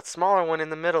 Put a smaller one in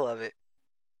the middle of it,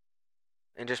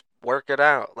 and just work it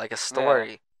out like a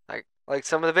story, like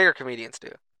some of the bigger comedians do.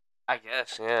 I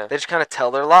guess. Yeah. They just kind of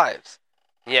tell their lives.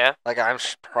 Yeah. Like there's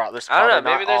I don't know, probably maybe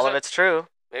not there's all of a- it's true.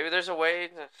 Maybe there's a way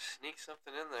to sneak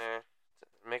something in there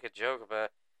to make a joke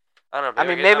about. I don't know. I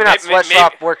mean, maybe not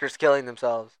sweatshop workers killing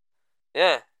themselves.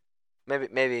 Yeah.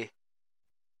 Maybe.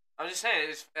 I'm just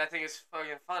saying. I think it's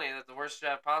fucking funny that the worst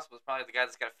job possible is probably the guy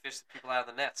that's got to fish the people out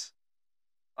of the nets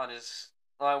on his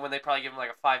when they probably give him like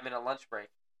a 5-minute lunch break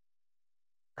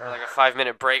or like a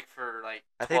 5-minute break for like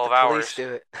 12 I think the hours. police do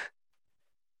it.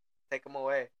 Take them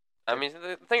away. I mean,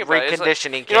 think about it. It's like,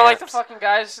 Reconditioning camps. you know, like the fucking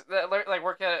guys that like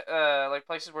work at like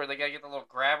places where they gotta get the little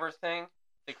grabber thing.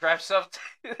 They grab stuff.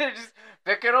 They're just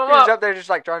picking them He was up. up there just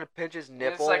like trying to pinch his And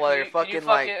nipple it's like, while can you're you- can you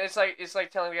fucking like. It's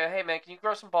like telling the guy, hey man, can you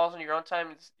grow some balls on your own time?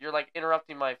 You're like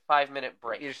interrupting my 5-minute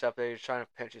break. You're just up there, you're trying to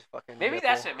pinch his fucking. Maybe nipple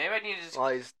that's it. Maybe I need to just While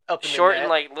he's up in shorten the net.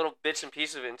 like little bits and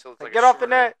pieces of it until it's like Get a off the shorter-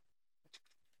 net.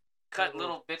 Cut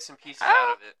little bits and pieces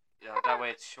out of it. You know, that way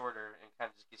it's shorter and kind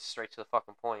of just gets straight to the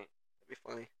fucking point. That'd be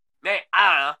funny. Man, I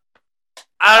don't know.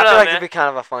 I I don't feel know, like man. it'd be kind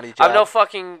of a funny joke. I'm no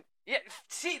fucking. Yeah,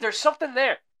 see, there's something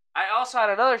there. I also had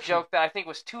another joke that I think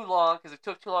was too long because it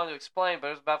took too long to explain, but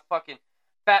it was about fucking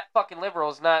fat fucking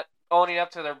liberals not owning up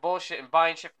to their bullshit and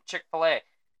buying shit from Chick-fil-A.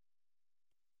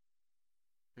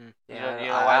 Yeah, You know- you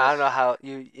know I why don't this- know how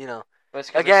you know. But it's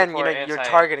 'cause they Again, support you're anti-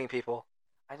 targeting people.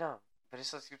 I know, but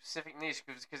it's a specific niche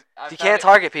because You can't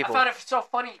target I people. found it so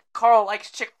funny. Carl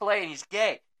likes Chick-fil-A and he's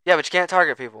gay. Yeah, but you can't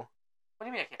target people. What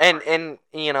do you mean I can't? And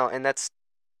you know, and there's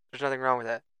nothing wrong with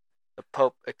that. The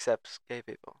Pope accepts gay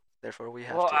people, therefore we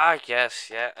have Well, to. I guess,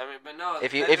 yeah. I mean, but no.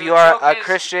 If the you are joke a is-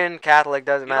 Christian, Catholic,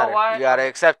 doesn't You know matter. why? You gotta Okay.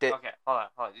 accept it. Okay, hold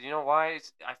on. You know why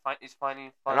I find it's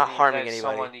funny They're not harming that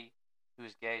anybody. somebody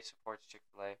who's gay supports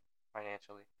Chick-fil-A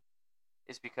financially?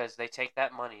 It's because they take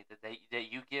that money that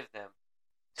you give them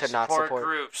To not support.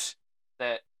 groups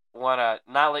that wanna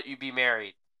not let you be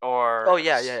married or Oh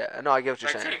yeah. No, I get what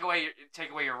you're like saying. take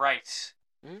away your rights,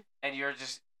 Mhm. and you're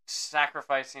just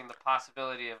sacrificing the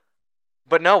possibility of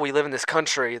But no, we live in this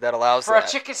country that allows for a that.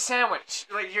 chicken sandwich.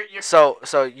 Like you're So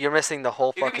you're missing the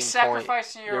whole you could be fucking point.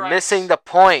 sacrificing your You're rights missing the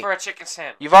point. for a chicken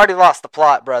sandwich. You've already lost the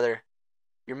plot, brother.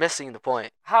 You're missing the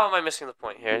point. How am I missing the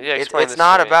point here? Yeah, It's explain this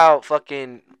not to me. about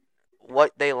fucking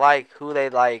what they like, who they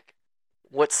like,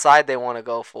 what side they want to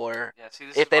go for. Yeah, see,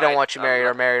 this If is they why don't want you I'm married or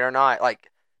not- married or not,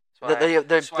 like that's why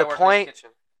that's why I the work in this point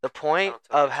kitchen. the point don't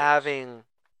tell of my jokes. having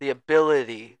the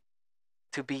ability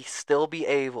to still be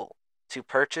able to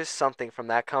purchase something from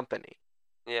that company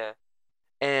Yeah.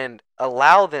 and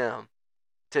allow them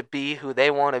to be who they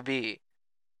want to be,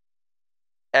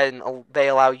 and they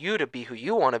allow you to be who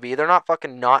you want to be. They're not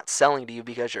fucking not selling to you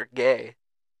because you're gay.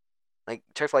 Like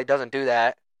Chick-fil-A doesn't do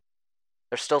that.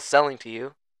 They're still selling to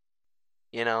you.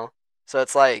 You know? So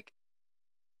it's like,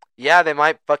 yeah, they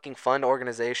might fucking fund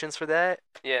organizations for that,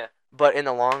 Yeah. but in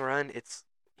the long run,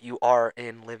 you are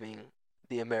in living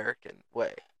the American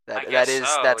way. I guess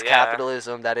so, That's yeah.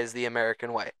 capitalism. That is the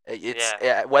American way.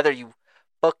 Whether you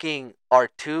fucking are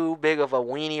too big of a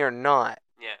weenie or not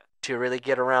Yeah. to really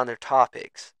get around their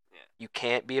topics. Yeah. You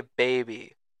can't be a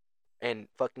baby and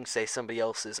fucking say somebody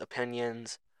else's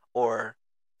opinions or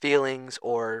feelings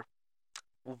or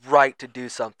right to do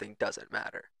something doesn't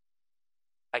matter.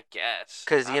 I guess.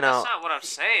 'Cause, you know, that's not what I'm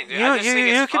saying, dude. I just think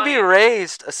it's You can be funny.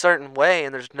 raised a certain way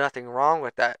and there's nothing wrong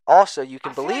with that. Also, you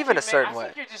can I feel believe like in a certain I way.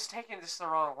 think you're just taking this the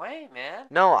wrong way, man.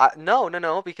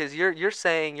 No, because you're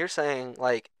saying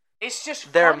like It's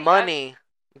just their funny. money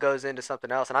goes into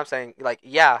something else, and I'm saying like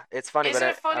yeah, it's funny, Isn't but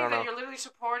it funny I don't that know. you're literally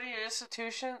supporting an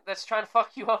institution that's trying to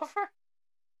fuck you over?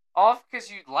 All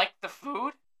because you like the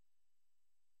food?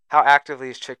 How actively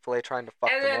is Chick-fil-A trying to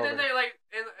fuck and them then, over? then they're like,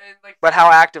 and like. But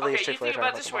how actively Okay, is you Chick-fil-A think trying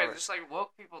about to it fuck this them way: over? just like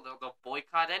woke people, they'll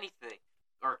boycott anything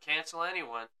or cancel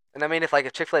anyone. And I mean, if like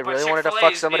if Chick-fil-A But really wanted to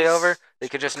Chick-fil-A fuck somebody is- over, they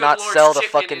could just Good not Lord's sell to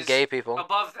chicken fucking is gay people.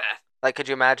 Above that. Like, could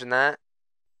you imagine that?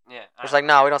 Yeah. It's like,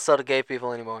 no, we don't sell to gay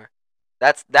people anymore.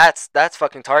 That's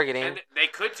fucking targeting. And they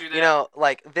could do that. You know,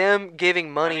 like them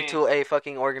giving money mean, to a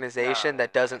fucking organization no,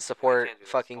 that doesn't they support can't do that.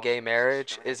 It's fucking gay bullshit. It's marriage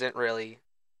discrimination. isn't really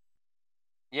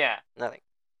Yeah. nothing.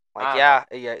 I Like,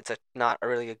 don't yeah, it's not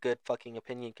really a good fucking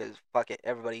opinion because fuck it,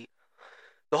 everybody.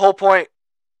 The whole point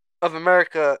of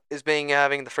America is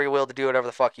having the free will to do whatever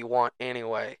the fuck you want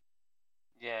anyway.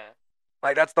 Yeah.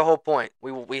 Like that's the whole point.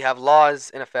 We have laws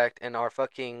in effect in our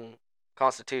fucking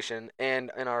constitution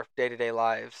and in our day-to-day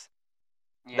lives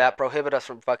Yeah. that prohibit us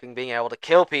from fucking being able to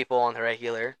kill people on the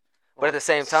regular. But at the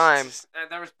same it's time, just,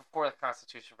 that was before the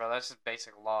Constitution, bro. That's just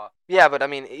basic law. yeah, but I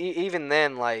mean, even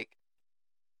then, like,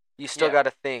 you still Yeah. got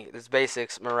to think there's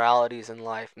basics, moralities in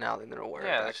life now than there were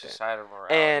Yeah, back there's then. societal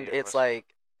morality. And it's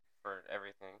like for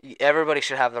everything. everybody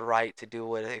should have the right to do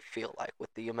what they feel like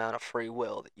with the amount of free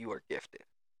will that you are gifted.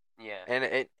 Yeah.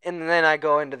 And then I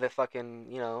go into the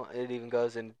fucking, you know, it even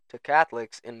goes into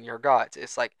Catholics and your gods.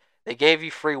 It's like they gave you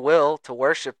free will to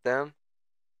worship them.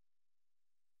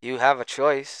 You have a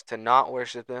choice to not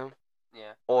worship them.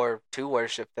 Yeah. Or to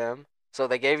worship them. So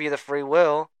they gave you the free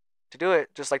will to do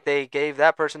it, just like they gave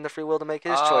that person the free will to make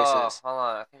his choices. Hold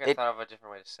on. I think I thought of a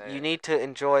different way to say it. You need to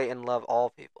enjoy and love all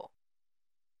people.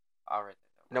 I'll write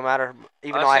that down. No matter,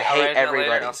 even though I hate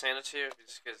everybody. I'll send it to you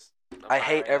just because. I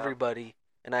hate everybody,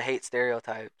 and I hate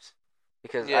stereotypes.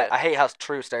 Because Yeah. I hate how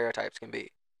true stereotypes can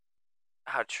be.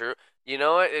 How true? You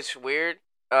know what? It's weird.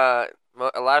 A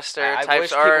lot of wish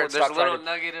stereotypes people are. would There's a stop trying little to-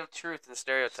 nugget of truth in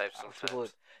stereotypes People sometimes.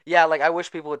 would- Yeah, like I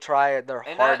wish people would try their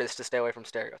And hardest to stay away from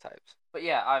stereotypes. But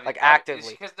yeah, obviously, Like,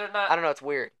 actively. because they're not. I don't know, it's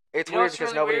weird. It's You know weird what's because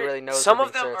really nobody weird? really knows. Some they're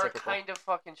of them being are stereotypical. kind of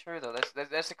fucking true though.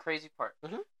 That's the crazy part.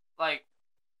 Mhm. Like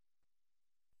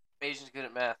Asians good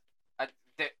at math.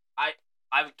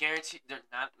 I would guarantee they're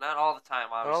not all the time.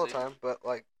 Not Obviously, all the time, but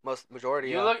like majority.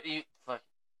 You yeah. look you fuck.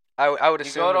 I would You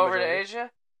assume. go the over to majority.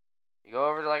 Asia. You go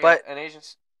over to like But- an Asian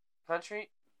country.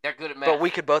 They're good at math. But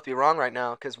we could both be wrong right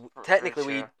now because For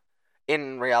technically sure.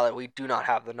 in reality, we do not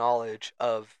have the knowledge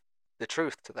of the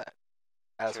truth to that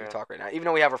as we True. talk right now. Even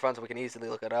though we have our phones, we can easily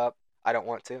look it up. I don't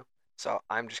want to, so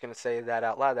I'm just gonna say that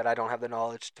out loud that I don't have the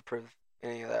knowledge to prove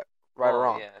any of that right or Well,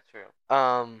 wrong. Yeah, true.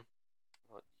 Well,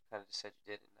 Well, you kind of just said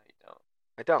you did, and now you don't.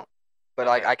 I don't, but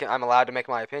like Okay. I'm allowed to make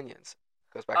my opinions.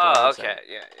 Goes back to what I Oh, was okay. saying.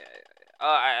 Yeah. Oh,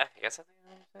 I guess I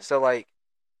think. So like,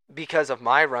 because of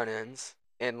my run-ins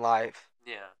in life,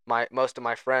 Yeah. most of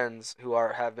my friends who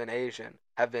have been Asian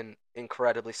have been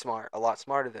incredibly smart, a lot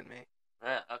smarter than me.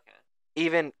 Yeah. Okay.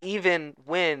 Even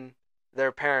when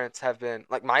their parents have been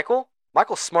like Michael's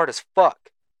smart as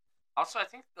fuck. Also, I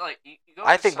think like you go.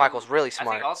 I to think some- Michael's really I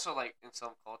smart. think also like in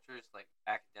some cultures, like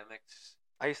academics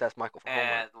I used to ask Michael for homework.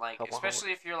 and like Help on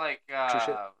especially if you're like. True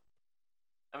shit.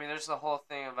 I mean, there's the whole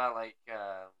thing about like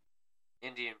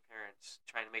Indian parents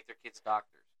trying to make their kids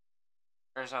doctors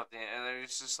or something, and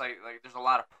there's just like there's a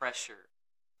lot of pressure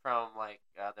from like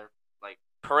their like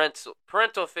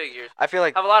parental figures I feel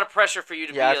like have a lot of pressure for you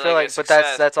to yeah, be I feel like, like, a but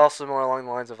success. that's also more along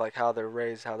the lines of like how they're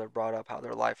raised, how they're brought up, how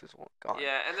their life is gone.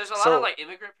 Yeah, and there's a lot So- of like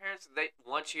immigrant parents. They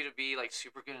want you to be like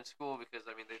super good in school because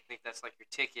I mean they think that's like your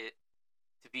ticket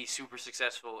to be super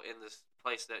successful in this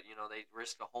place that they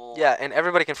risk a whole Yeah, and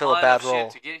everybody can fill a ton bad of shit role.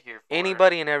 to get here. For.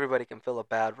 Anybody and everybody can fill a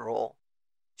bad role.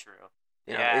 True.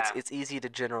 You know, Yeah. it's easy to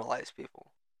generalize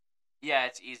people. Yeah,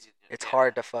 it's easy. It's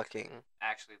hard to fucking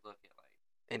actually look at like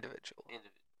individual.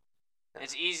 individual. Yeah.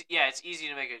 It's easy. Yeah, it's easy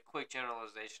to make a quick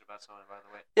generalization about someone. By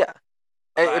the way. Yeah.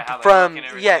 About how they From look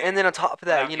and yeah, everything and then on top of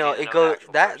that, without you know, getting it to know the goes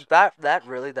actual that person. that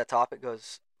really that topic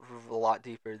goes a lot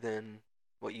deeper than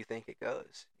what you think it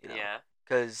goes. You know? Yeah.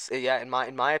 Because yeah, in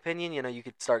my opinion, you know, you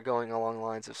could start going along the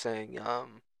lines of saying,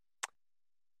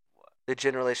 the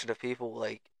generation of people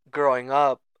like growing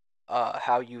up,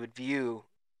 how you would view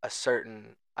a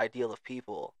certain ideal of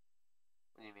people,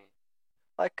 What do you mean?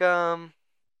 like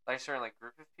Like a certain like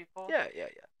group of people? yeah,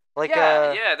 like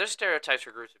yeah. There's stereotypes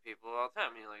for groups of people all the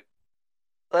time. I mean, like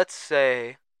let's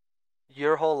say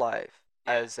your whole life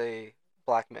Yeah. as a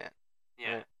black man,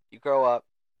 yeah, right. You grow up,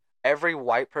 every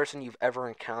white person you've ever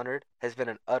encountered has been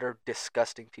an utter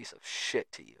disgusting piece of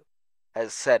shit to you.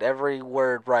 Has said every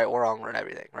word right or wrong and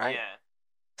everything, right? yeah,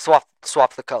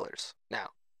 Swap the colors. Now,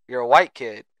 you're a white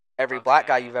kid, every black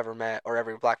guy Okay. you've ever met or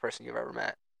every black person you've ever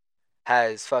met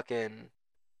has fucking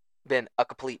been a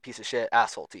complete piece of shit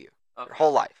asshole to you. okay. Your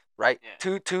whole life, right?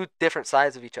 Yeah. Two different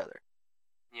sides of each other.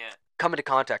 Yeah, Come into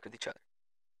contact with each other.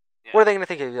 yeah. What are they going to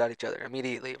think about each other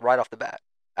immediately, right off the bat,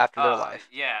 after their life?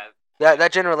 Yeah,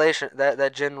 That generalization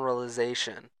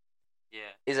yeah.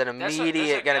 is an There's a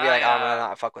immediate going to be like, guy, I'm going to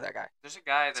not fuck with that guy. There's a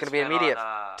guy that's It's going to be been immediate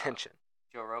on, tension.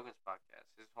 Joe Rogan's podcast.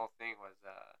 His whole thing was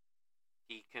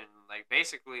he can like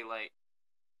basically like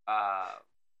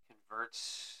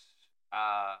converts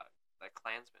like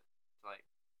Klansmen, like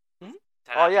Mhm.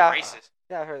 to Oh, not be yeah. racist.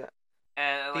 Yeah, I heard that.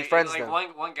 And like Befriends like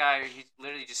them. one guy, he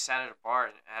literally just sat at a bar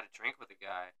and had a drink with a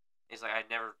guy. He's like, I'd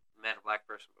never met a black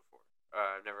person before.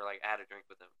 I've never like had a drink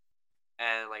with him.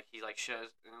 And like he like shows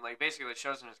and like basically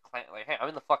shows him his clan, like, hey, I'm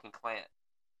in the fucking clan,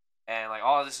 and like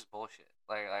all of this is bullshit.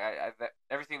 Like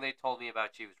everything they told me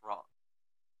about you is wrong.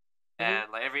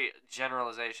 And like every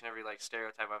generalization, every like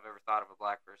stereotype I've ever thought of a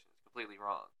black person is completely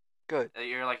wrong. Good.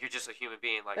 You're just a human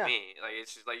being like Yeah. me. Like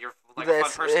it's just like you're like a fun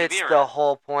It's person to be the around.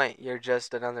 whole point. You're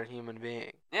just another human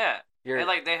being. Yeah. You're And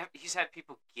like he's had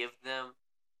people give them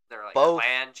their like Both.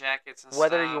 clan jackets and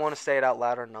whether stuff. you want to say it out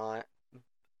loud or not.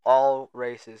 All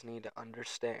races need to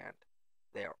understand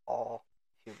they are all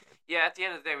human. Yeah, at the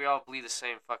end of the day, we all bleed the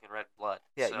same fucking red blood.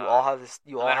 Yeah, so, you all have this.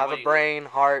 You no all matter have what a you- brain,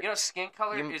 heart. You know, skin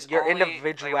color is Your only,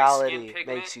 individuality like, skin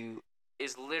pigment makes you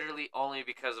is literally only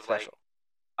because of special.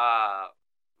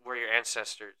 where your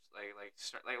ancestors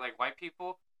like white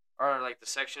people are like the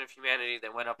section of humanity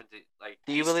that went up into like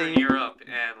Do you Eastern believe- Europe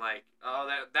and like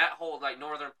that whole like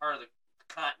northern part of the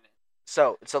continent.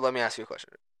 So let me ask you a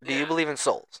question. Do you Yeah. believe in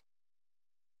souls?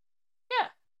 Yeah.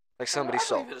 Like somebody's I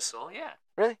soul? believe in a soul. Yeah.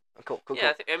 Really? Oh, cool.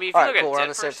 Yeah. I mean, if you All right, look at cool, we're on dead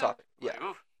the same person, topic. Yeah. like,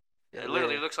 oof, Yeah, it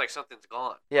literally looks like something's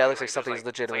gone. Yeah, it looks like there's, something's it's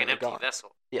legitimately like an empty gone.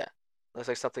 vessel. looks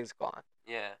like something's gone.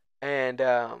 Yeah. And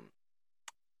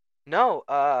no,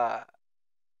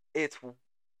 it's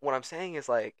what I'm saying is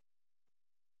like,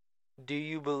 do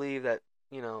you believe that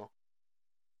What?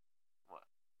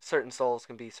 certain souls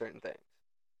can be certain things?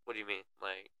 What do you mean?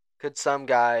 Like, Could some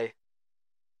guy?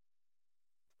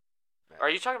 are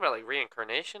you talking about like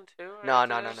reincarnation too? or No.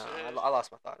 anything? I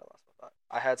lost my thought.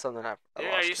 I had something. I Yeah,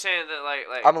 lost are you it. saying that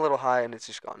like? I'm a little high and it's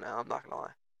just gone now. I'm not gonna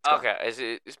lie. It's gone. Okay,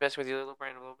 it's messing with your little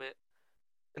brain a little bit?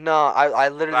 No, I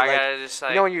But literally I like. gotta just like.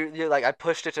 You know when you're like I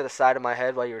pushed it to the side of my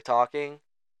head while you were talking,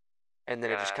 and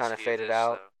then it just kind of gosh, faded this,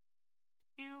 out.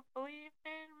 though. You believe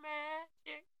in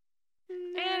magic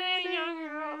in a young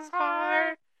girl's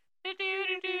heart.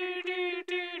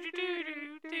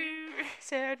 Do-do-do-do-do-do-do-do-do.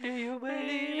 Said, do you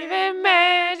Believe in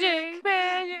magic,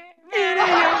 magic in a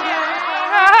young girl's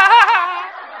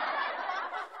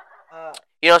heart.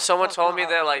 You know, someone Fuck, told no, me I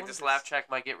that like wanted this to laugh track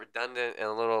might get redundant and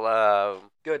a little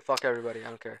Good. Fuck everybody. I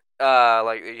don't care.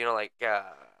 like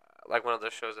like one of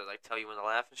those shows that like tell you when to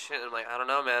laugh and shit. And I'm like, I don't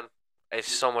know, man.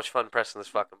 It's so much fun pressing this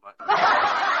fucking button.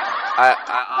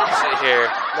 I'll sit here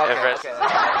and press.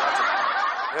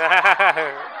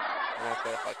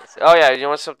 Okay, fuck it. Oh yeah, you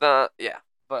want something? Yeah,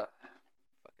 but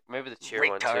maybe the cheer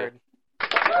one Retard. too.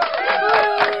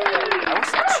 I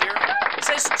wish that cheer. It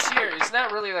says cheer. It's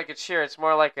not really like a cheer. It's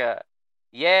more like a,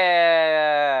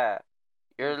 yeah,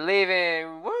 you're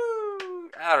leaving. Woo!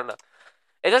 I don't know.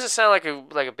 It doesn't sound like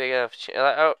a big enough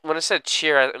cheer. When I said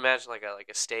cheer, I imagine like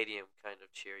a stadium kind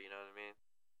of cheer. You know what I mean?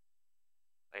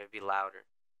 Like it'd be louder.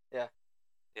 Yeah.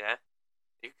 Yeah.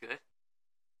 You good?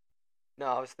 No,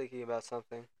 I was thinking about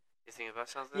something. You thinking about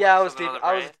something? Yeah, I was Something deep. on the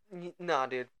I was brain? no,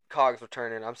 dude. Cogs were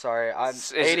turning. I'm sorry. I'm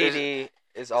Is ADD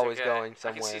is always okay. going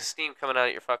I can see somewhere. steam coming out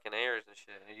of your fucking ears and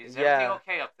shit. Is Yeah. everything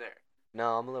okay up there?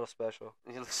 No, I'm a little special.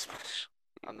 You look special.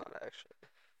 I'm not actually.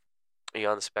 Are you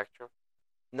on the spectrum?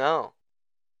 No.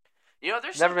 You know,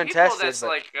 there's Never some been people tested, that's but-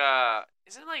 like,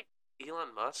 isn't like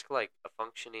Elon Musk like a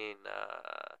functioning,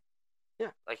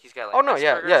 Yeah. like he's got like Oh no,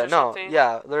 yeah, Asperger's yeah, or no, something?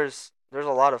 yeah. There's a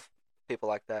lot of people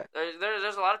like that.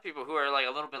 There's a lot of people who are like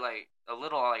a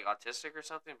little autistic or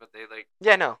something, but they like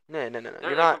Yeah, no. You're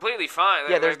they're not. completely fine.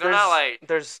 Yeah, they're not like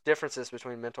there's differences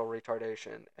between mental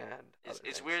retardation and It's- other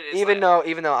it's things. weird, it's even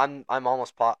like- though I'm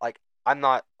almost I'm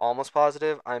not almost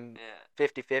positive. I'm yeah.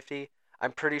 50-50.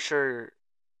 I'm pretty sure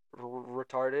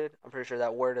retarded. I'm pretty sure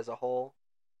that word as a whole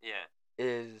Yeah.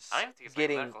 is I don't even think it's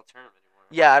getting. like a medical term anymore.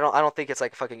 Yeah, I don't think it's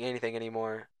like fucking anything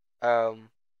anymore.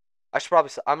 I should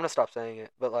probably. I'm gonna stop saying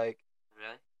it, but like,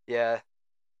 Really? yeah,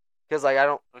 because like I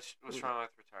don't. What's wrong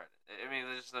with retarded? I mean,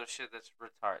 there's no shit that's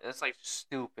retarded. That's like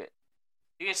stupid.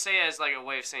 You can say it as like a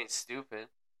way of saying stupid.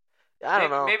 I don't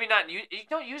know. Maybe not. You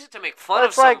don't use it to make fun But of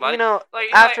it's like somebody.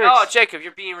 Like, after oh, it's- Jacob,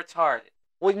 you're being retarded.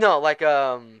 Well, no, like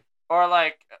Or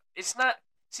like, it's not.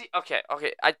 See, okay,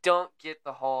 I don't get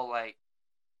the whole like.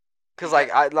 because you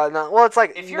like I like no, well, it's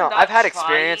like If you you're know not I've had trying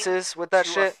experiences with that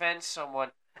to shit. offend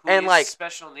someone who And, uses like-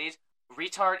 special needs,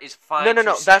 retard is fine. No, to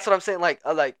that's say. what I'm saying. Like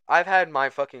I've had my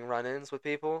fucking run-ins with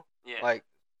people, Yeah. like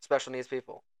special needs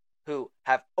people, who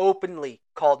have openly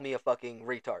called me a fucking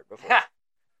retard before. Ha!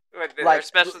 What, they're Like,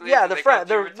 special needs yeah, and the they friend,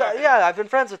 called you they're retarded? yeah, I've been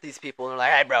friends with these people, and they're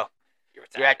like, "Hey, bro, You're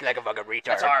you're acting like a fucking retard."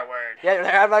 That's our word. Yeah, they're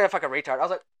acting like a fucking retard. I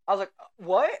was like,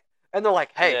 what? And they're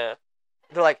like, hey, Yeah.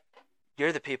 they're like,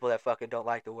 you're the people that fucking don't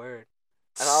like the word.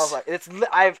 And I was like,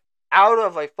 I've out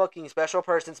of a fucking special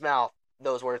person's mouth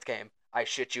those words came. I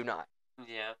shit you not.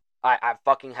 Yeah. I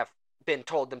fucking have been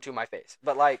told them to my face.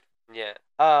 But like, Yeah.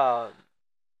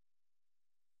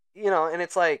 you know, and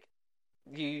it's like,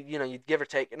 you know, you give or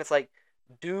take, and it's like,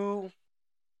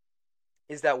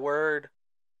 is that word?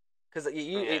 Because it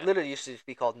Yeah. literally used to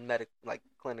be called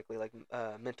clinically, like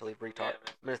mentally retarded,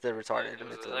 Yeah, mentally retarded, It was,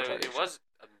 mentally retarded. it was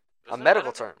A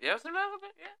medical term. Yeah, it was a medical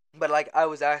term. Yeah. But like, I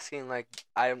was asking, like,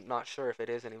 I'm not sure if it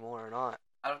is anymore or not.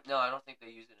 I don't think they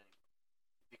use it anymore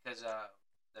because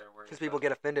they're worried. Because people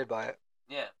get offended by it.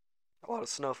 Yeah. A lot of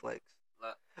snowflakes.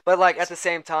 Well, But like at the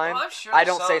same time, I'm sure I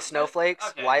don't some- say snowflakes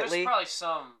okay, lightly. There's probably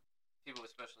some people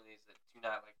with special needs that do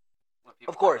not like when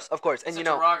people. Of course, It's and a you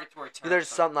know, derogatory term. there's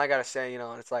something I gotta say. You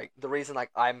know, and it's like the reason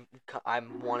like I'm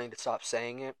wanting to stop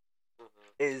saying it Mhm.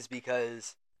 is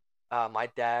because my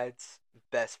dad's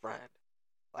best friend,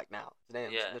 like now, his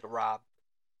name's Yeah. Little Rob.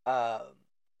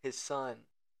 His son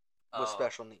was Oh.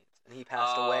 special needs, and he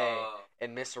passed away. Oh.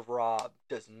 And Mr. Rob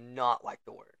does not like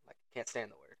the word, like can't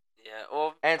stand the word. Yeah,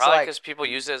 well, And so, probably like, because people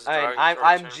use it as a I mean, derogatory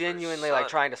I'm term for genuinely son. like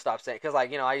trying to stop saying, because like,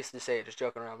 you know, I used to say it just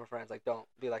joking around with friends, like, don't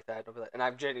be like that, don't be like, and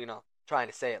I'm genuinely, you know, trying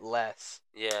to say it less.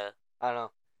 Yeah. I don't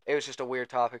know. It was just a weird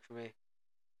topic for me.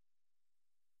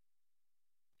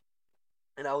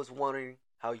 And I was wondering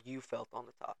how you felt on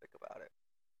the topic about it.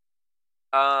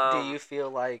 Do you feel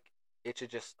like it should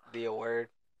just be a word?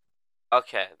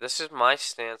 Okay, this is my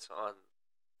stance on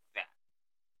that.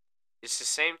 It's the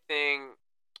same thing,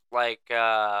 like,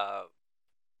 okay,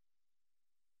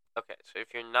 so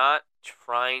if you're not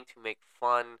trying to make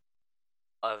fun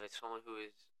of it, someone who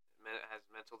has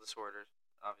mental disorders,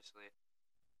 obviously,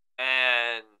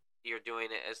 and you're doing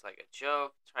it as like a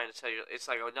joke, trying to tell you, it's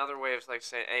like another way of like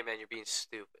saying, "Hey man, you're being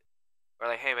stupid," or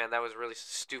like, "Hey man, that was a really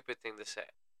stupid thing to say."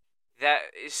 That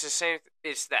it's the same.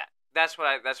 It's that. That's what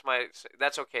I.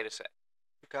 That's okay to say.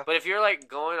 Okay. But if you're like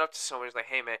going up to someone who's like,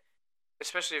 "Hey man,"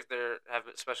 especially if they have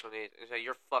special needs, and say,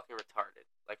 "You're fucking retarded."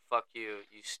 Like, fuck you,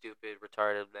 you stupid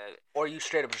retarded man. Or you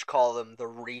straight up just call them the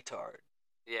retard.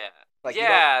 Yeah. Like,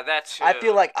 yeah, that's. I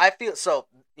feel so,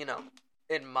 you know,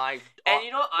 in my And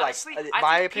you know, honestly, like, I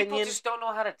my think opinion, people just don't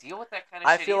know how to deal with that kind of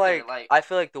I shit feel either. like I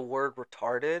feel like the word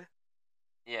retarded,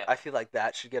 yeah. I feel like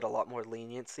that should get a lot more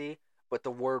leniency, but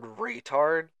the word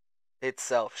retard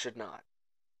itself should not.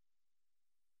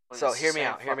 Well, So it's the hear me same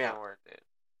out, hear me fucking out. word, dude.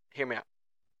 Hear me out.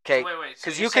 Okay, Wait, so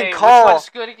because you're you can saying call, which one's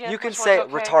good again? you can Which say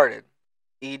one's okay? retarded,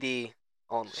 ed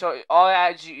only. So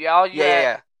all you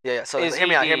Yeah. So is hear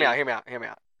me ED.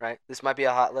 out. Right, this might be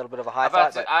a little bit of a high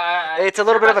About thought, to, but it's a if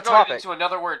little you're bit of a about to go topic. into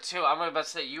another word too. I'm about to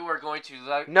say you are going to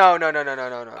like. No. I'm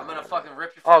gonna fucking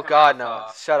rip your. Oh fucking God, mouth no!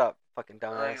 off. Shut up, fucking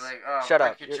dumbass. Shut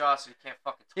break up. your jaw so you can't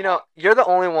fucking talk. You know, you're the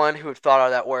only one who thought of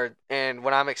that word, and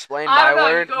when I'm explaining I my don't know,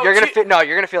 word, you you're gonna go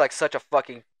you're gonna feel like such a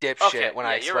fucking dipshit Okay, when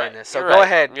yeah, I you're explain right, this. So you're go right,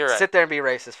 ahead, you're right. sit there and be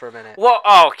racist for a minute. Well,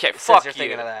 oh, okay, Since fuck you're you.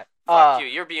 thinking of that. Fuck you.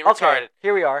 You're being Okay, retarded.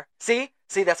 here we are. See,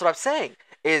 that's what I'm saying.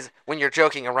 Is when you're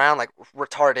joking around like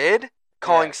retarded,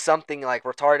 calling Yeah. something like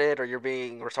retarded, or you're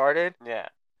being retarded. Yeah.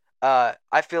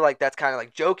 I feel like that's kind of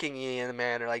like joking in a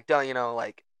manner, like, don't, you know,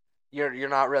 like you're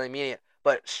not really meaning it,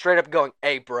 but straight up going,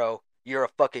 "Hey, bro, you're a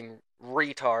fucking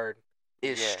retard,"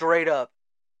 is Yeah. straight up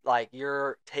like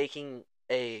you're taking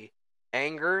a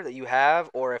anger that you have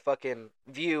or a fucking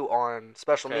view on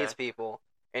special Okay. needs people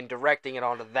and directing it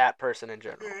onto that person in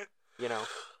general, you know.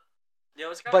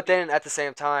 Yeah, it's gotta But be- then at the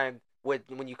same time,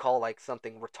 when you call like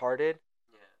something retarded,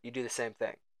 Yeah. you do the same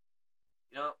thing.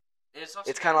 You know, it's also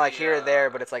It's kind gotta of like be, here or there,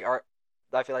 but it's like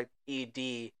I feel like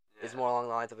ED is yeah. more along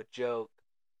the lines of a joke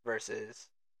versus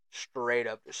straight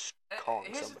up just calling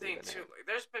Here's the somebody thing the too. name. Like,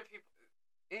 there's been people.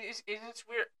 It's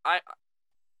weird.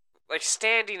 Like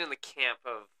standing in the camp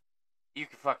of you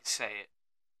can fucking say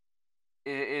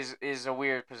it is a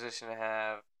weird position to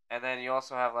have, and then you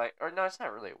also have like, or no, it's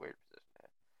not really a weird position to have.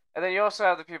 And then you also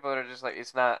have the people that are just like,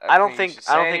 it's not. I don't think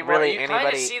really you anybody.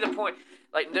 kind of see the point.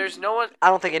 Like, there's no one. I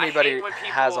don't think hate anybody when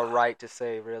has a people- right to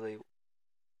say really.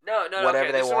 No, Whatever okay,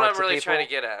 they this is want what I'm to really people, trying to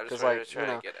get at. This is 'cause, what I'm like, really trying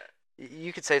you know, to get at.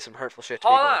 You could say some hurtful shit to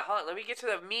Hold people. on. Let me get to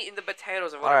the meat and the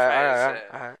potatoes of what All I'm right, trying to say.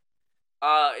 all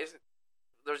right.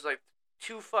 There's like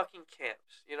two fucking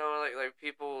camps, you know, like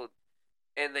people,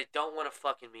 and they don't want to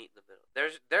fucking meet in the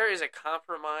middle. There is a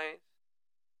compromise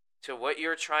to what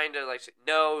you're trying to like say,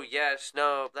 no, yes,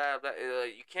 no, blah blah.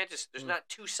 You can't just. There's not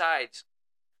two sides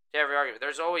to every argument.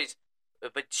 There's always a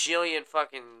bajillion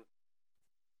fucking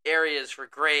areas for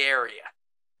gray area,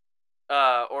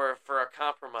 or for a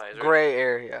compromise. Gray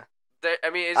area.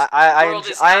 I mean, I the world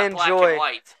is not black and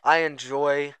white. I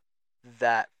enjoy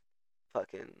that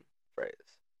fucking phrase.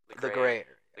 The gray area.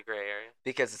 The gray area.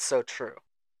 Because it's so true.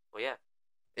 Well, yeah.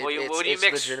 Well, it's when you it's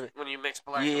mix legitimate. when you mix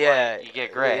black Yeah, and white, you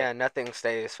get gray. Yeah, nothing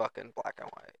stays fucking black and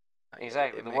white. Like,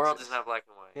 Exactly. it The world mixes. is not black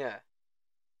and white. Yeah,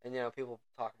 and people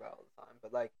talk about it all the time,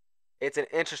 but like, it's an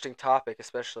interesting topic,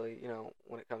 especially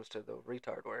when it comes to the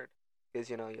retard word, because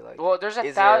you like. Well, there's a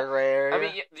is there a thousand. gray area? I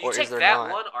mean, you or take is there that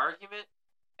not? one argument,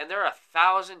 and there are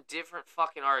 1,000 different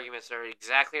fucking arguments that are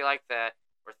exactly like that,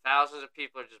 where thousands of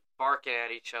people are just barking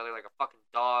at each other like a fucking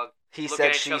dog. He looking said,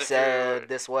 at each she other said, through-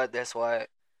 this what.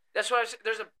 That's what I'm saying.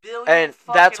 There's a billion. And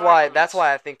fucking that's why arguments.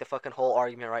 I think the fucking whole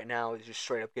argument right now is just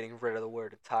straight up getting rid of the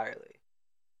word entirely.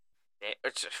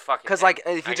 It's just fucking. Because like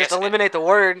if you I just guess eliminate the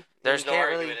word, there's you no can't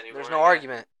argument really, anymore, There's no yeah.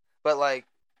 argument. But like,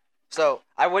 so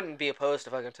I wouldn't be opposed to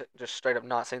fucking just straight up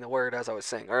not saying the word as I was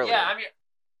saying earlier. Yeah, I mean,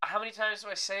 how many times do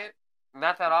I say it?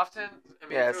 Not that often. I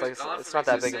mean, yeah, if it's it like was gone it's from not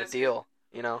that big of a existence, deal,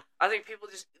 I think people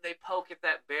just they poke at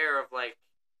that bear of like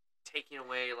taking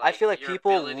away. Like, I feel like your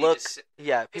people ability to look, say-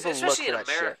 people look especially for in that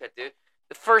America, shit. dude.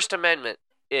 The First Amendment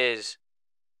is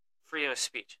freedom of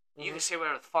speech. You Mhm. can say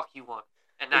whatever the fuck you want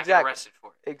and not get Exactly. arrested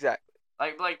for it. Exactly.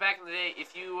 Like back in the day,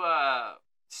 if you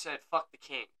said "fuck the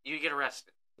king," you get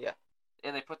arrested. Yeah.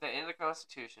 And they put that in the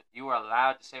Constitution. You are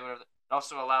allowed to say whatever. It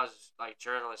also allows like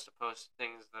journalists to post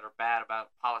things that are bad about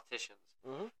politicians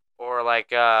Mhm. or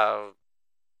like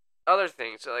other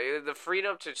things. So, like the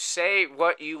freedom to say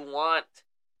what you want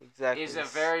Exactly. is a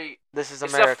very. This is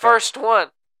It's America. the first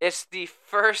one. It's the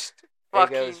first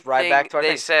fucking goes right thing back to our they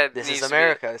thing. said. This needs is to be.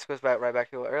 America. This goes right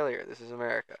back to earlier. This is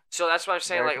America. So that's why I'm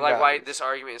saying, American like why values. this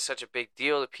argument is such a big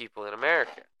deal to people in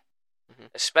America, Mhm.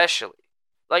 especially.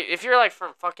 Like if you're like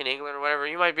from fucking England or whatever,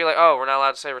 you might be like, oh, we're not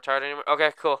allowed to say retarded anymore.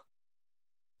 Okay, cool.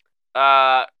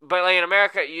 But like in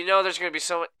America, there's gonna be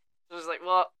so much. It's like,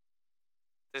 well,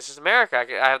 this is America.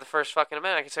 I have the First fucking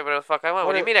Amendment. I can say whatever the fuck I want.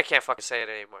 What do you mean I can't fucking say it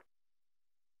anymore?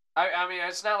 I mean,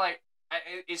 it's not like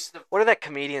it's the. What did that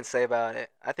comedian say about it?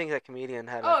 I think that comedian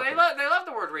had. Oh, like, they love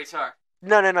the word retard.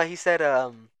 No. He said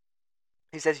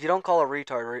he says you don't call a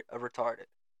retard retarded.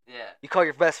 Yeah. You call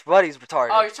your best buddies retarded.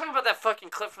 Oh, you're talking about that fucking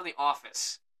clip from The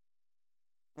Office.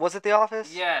 Was it The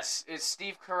Office? Yes, it's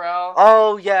Steve Carell.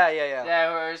 Oh yeah.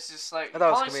 Yeah, where it's just like I thought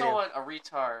it was calling comedian. someone a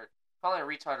retard, calling a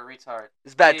retard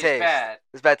It's bad is taste. bad.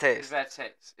 It's bad It's taste. bad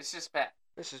taste. It's just bad.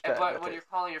 It's just And, bad. but bad when taste. you're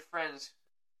calling your friends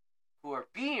who are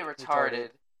being Retarded.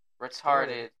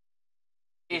 retarded,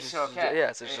 it's It's just- okay. yeah,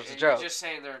 it's just a You're joke. just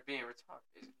saying they're being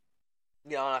retarded.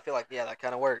 And I feel like that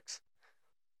kind of works.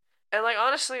 And like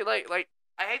honestly, like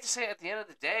I hate to say it, at the end of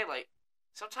the day, like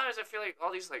sometimes I feel like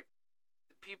all these like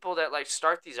people that like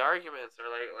start these arguments are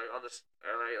like on this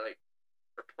are like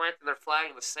are planting their flag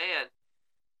in the sand,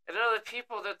 and then other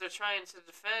people that they're trying to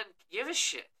defend give a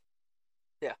shit.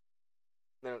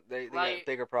 No, they Like- got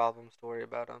bigger problems to worry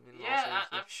about. Yeah,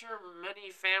 I'm sure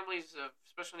many families of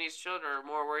special needs children are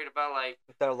more worried about like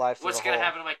their lives. as what's a gonna whole.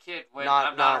 happen to my kid when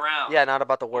I'm not around. Yeah, not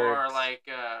about the words. Or like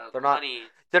They're not- money.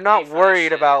 They're not pay for worried this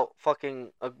shit. about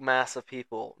fucking a mass of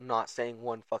people not saying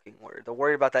one fucking word. They're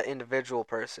worried about that individual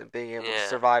person being able to Yeah.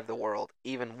 survive the world,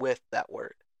 even with that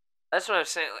word. That's what I'm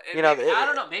saying. Like, You know, maybe- I it-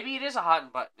 don't know. Maybe it is a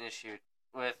hot button issue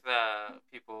with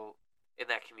people in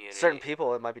that community. Certain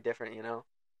people, it might be different,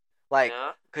 Like, You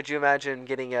know? could you imagine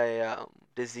getting a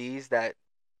disease that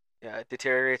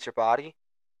deteriorates your body,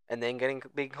 and then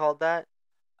being called that?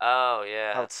 Oh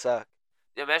yeah. That would suck.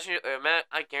 Imagine,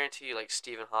 I guarantee you, like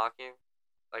Stephen Hawking,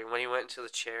 like when he went into the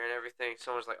chair and everything,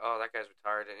 someone's like, "Oh, that guy's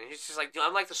retarded," and he's just like, "Dude,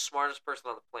 I'm like the smartest person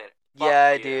on the planet." Fuck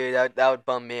Yeah, you. dude, that would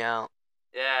bum me out.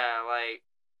 Yeah, like.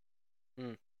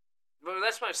 Hmm. But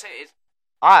that's what I'm saying.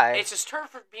 I It's just term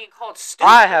for being called stupid.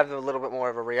 I have a little bit more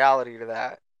of a reality to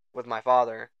that with my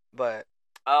father, but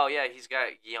Oh yeah, he's got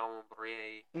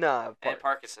Guillain-Barré no. and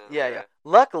Parkinson's. Yeah.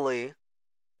 Luckily,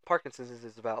 Parkinson's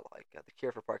is about like the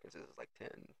cure for Parkinson's is like 10,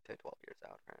 12 years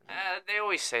out. Right? They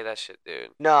always say that shit, dude.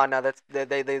 No, that's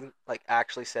they like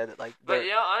actually said that like But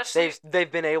honestly,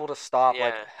 they've been able to stop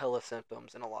like Yeah. hella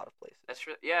symptoms in a lot of places. that's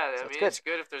yeah. So I it's mean, good. it's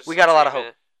good if there's. We got a lot of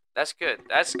treatment. That's good.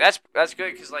 That's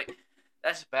good because like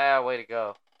that's a bad way to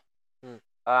go. Hmm.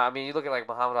 I mean, you look at like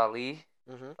Muhammad Ali,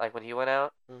 Mhm. like when he went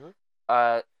out,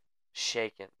 Mhm.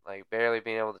 shaken, like barely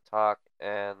being able to talk,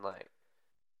 and like,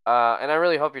 and I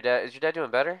really hope is your dad doing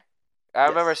better? I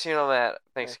remember Yes. seeing him at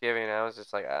Thanksgiving, and I was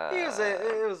just like,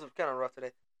 It was kind of rough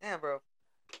today. Damn, bro.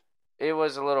 It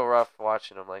was a little rough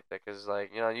watching him like that, cause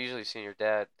like usually seeing your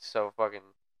dad so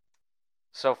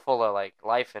full of like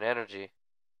life and energy.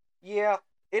 Yeah,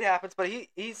 it happens, but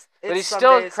he's. But he's some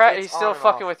still days he's it's still on and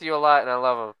fucking off. with you a lot, and I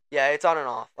love him. Yeah, it's on and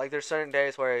off. Like there's certain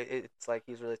days where it's like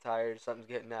he's really tired, something's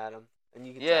getting at him, and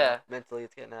you can Yeah. tell mentally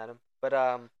it's getting at him. But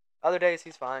Other days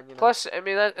he's fine. You know. Plus, I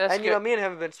mean that's and good. you know, me and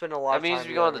him have been spending a lot That of means time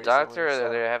you go to the together doctor, recently, or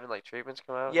so- they're having like treatments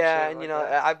come out. Yeah, and and shit you like know,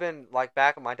 that? I've been like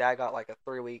back when my dad got like a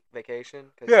 3-week vacation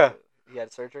because Yeah. he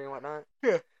had surgery and whatnot.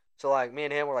 Yeah. So like me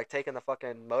and him were like taking the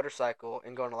fucking motorcycle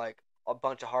and going to like a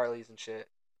bunch of Harleys and shit.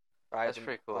 Right. That's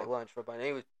pretty cool. Like lunch for a bunch.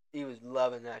 And he was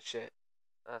loving that shit.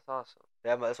 That's awesome.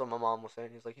 Yeah, but that's what my mom was saying.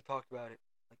 He was like, he talked about it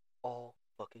like all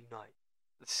fucking night.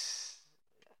 Like,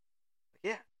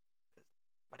 yeah, 'cause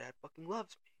my dad fucking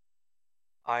loves me.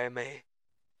 I am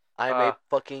a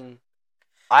fucking.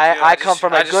 I come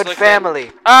from a good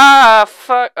family. Ah,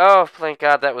 fuck! Oh, thank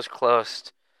God that was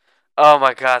closed. Oh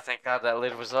my God, thank God that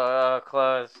lid was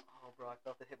closed. Oh, bro, I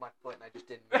felt it hit my foot and I just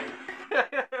didn't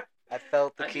move. I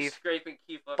felt the key scraping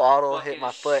Keith up bottle fucking hit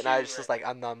my foot and I shoe was just right like,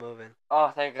 I'm not moving. Oh,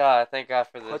 thank God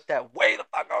for this. Put that way the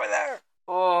fuck over there.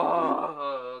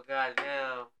 Oh, God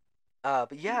damn.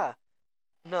 But yeah,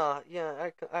 no, yeah,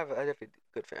 I have a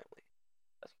good family.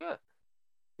 That's good.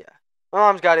 My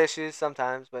mom's got issues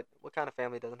sometimes, but what kind of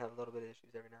family doesn't have a little bit of issues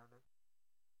every now and then?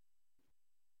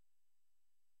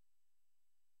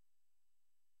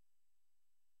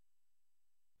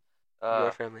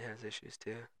 Your family has issues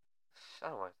too. I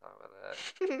don't want to talk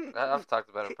about that. I've talked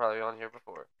about it probably on here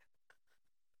before.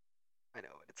 I know,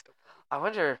 but it's still. I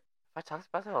wonder if I talked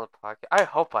about that on the podcast. I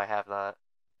hope I have not.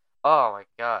 Oh my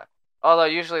God. Although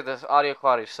usually the audio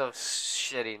quality is so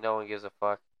shitty, no one gives a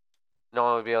fuck. No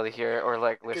one would be able to hear it or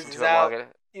like listen Because to it out. long.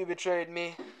 You betrayed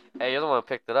me. Hey, you're the one who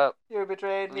picked it up. You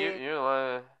betrayed me. You're the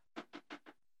one.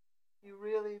 You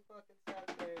really fucking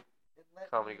sat there and let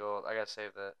Comedy me. Gold. I gotta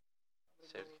save that.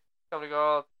 Save Comedy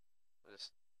Gold.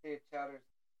 Just Dude, Chowder's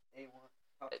A1.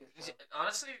 Top tier show.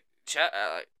 honestly, chat.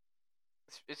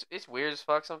 It's weird as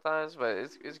fuck sometimes, but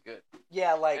it's good.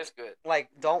 Yeah, It's good. like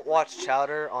don't watch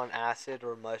Chowder on acid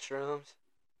or mushrooms,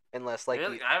 unless like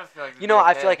Really? you. I feel like You know,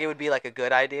 I feel like it would be like a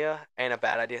good idea and a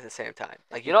bad idea at the same time.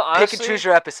 Like You know, pick honestly- and choose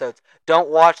your episodes. Don't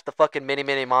watch the fucking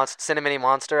mini monster, Cinnamon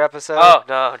Monster episode. Oh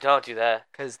no! Don't do that.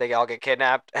 Because they all get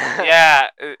kidnapped. Yeah.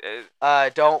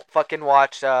 Don't fucking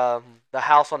watch the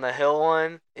House on the Hill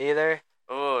one either.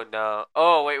 Oh no!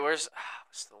 Oh wait, what's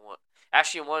the one?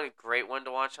 Actually, one great one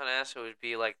to watch on acid would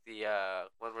be like the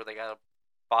one where they got a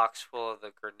box full of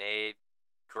the grenade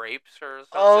grapes or something.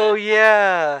 Oh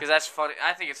yeah. Because that's funny.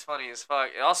 I think it's funny as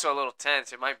fuck. And also a little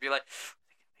tense. It might be like,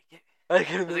 I I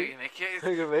can think make you make it.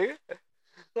 I can make it.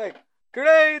 Like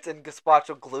grenades, and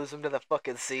Gazpacho glues him to the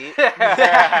fucking seat.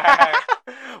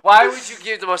 Why would you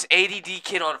give the most ADD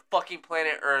kid on fucking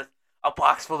planet Earth a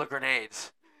box full of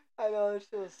grenades? I know, this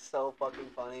shit was so fucking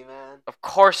funny, man. Of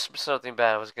course something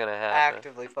bad was gonna happen.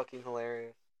 Actively fucking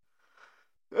hilarious.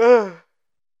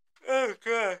 Oh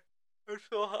god, I'm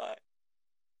so hot.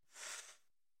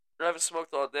 I haven't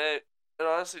smoked all day, and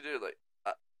honestly, dude, like,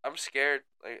 I'm scared.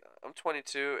 Like, I'm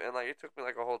 22, and like, it took me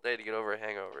like a whole day to get over a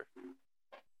hangover.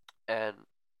 And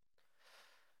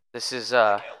this is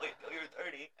Can't wait till you're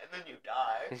 30 and then you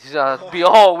die. this is be a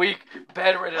whole week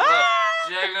bedridden.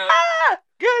 Jacob,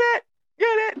 Get it!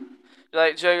 Get it!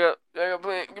 like Jacob,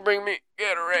 please bring me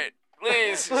Gatorade,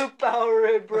 please. Blue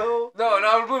Powerade, bro. No,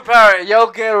 not Blue Powerade. Yo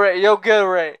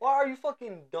Gatorade. Why are you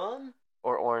fucking dumb?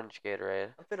 Or orange Gatorade.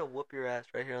 I'm gonna whoop your ass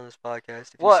right here on this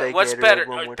podcast. If you What? say What's Gatorade better?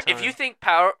 One more time. If you think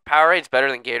Powerade's better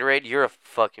than Gatorade, you're a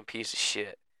fucking piece of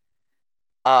shit.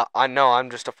 I know. I'm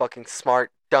just a fucking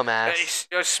smart dumbass.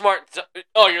 You're smart.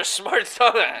 Oh, you're a smart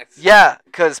dumbass. Yeah,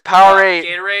 cause Powerade.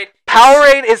 Gatorade.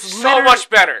 Powerade is so literally- much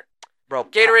better. Bro.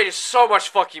 Gatorade is so much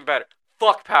fucking better.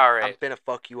 Fuck Powerade. I'm gonna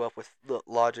fuck you up with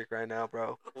logic right now,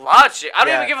 bro. Logic. I don't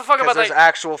Yeah, even give a fuck 'cause about there's like.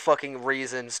 actual fucking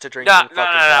reasons to drink No, some no,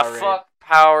 fucking no, Powerade. fuck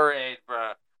Powerade,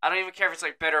 bro. I don't even care if it's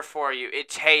like better for you. It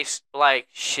tastes like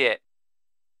shit.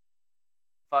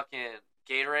 Fucking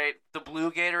Gatorade, the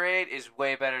blue Gatorade is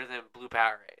way better than blue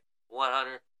Powerade.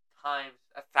 100 times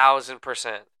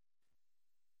 1,000%.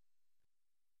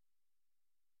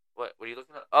 What are you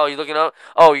looking up? Oh, you looking up?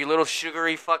 Oh, you little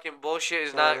sugary fucking bullshit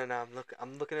is not. No.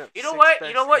 I'm looking at. You know six what? best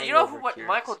You know what? You know hangover what? cures.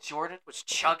 Michael Jordan was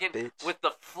chugging bitch. with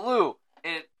the flu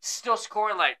and still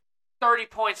scoring like 30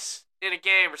 points in a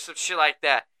game or some shit like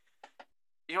that.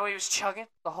 You know what he was chugging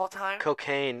the whole time?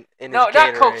 Cocaine in No, his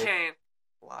not Gatorade. cocaine.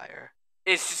 Liar.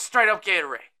 It's just straight up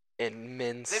Gatorade. In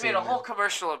men's. They made a whole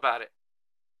commercial about it.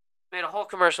 Made a whole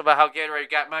commercial about how Gatorade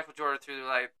got Michael Jordan through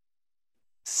like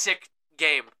sick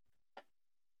game.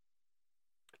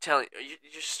 I'm telling you,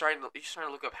 you're just starting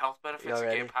to look up health benefits Y'all of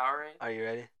ready? game Powerade. Are you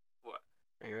ready? What?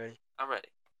 Are you ready? I'm ready.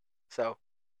 So.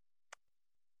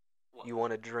 What? You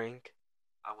want a drink?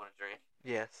 I want to drink.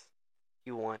 Yes.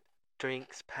 You want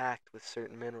drinks packed with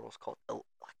certain minerals called electrolytes.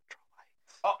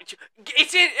 Oh,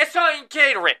 it's not in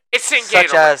Gatorade. It's in Such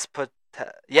Gatorade. as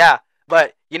yeah,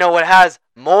 But you know what has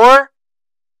more?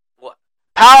 What?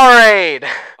 Powerade.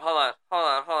 Hold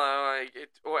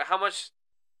on. How much?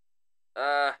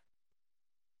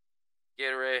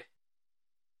 Gatorade.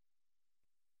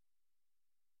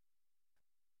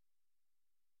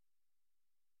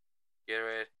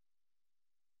 Gatorade.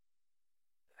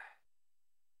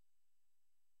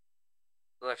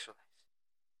 Electrolytes.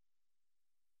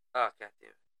 Oh, goddamn.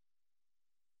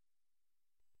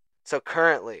 So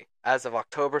currently, as of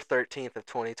October 13th of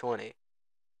 2020,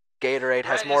 Gatorade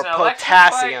has Red more is an electrolyte.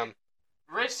 potassium.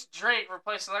 Rich drink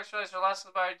replace electrolytes or loss of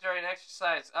the body during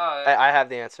exercise. Oh, I have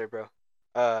the answer, bro.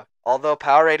 Although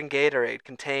Powerade and Gatorade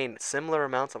contain similar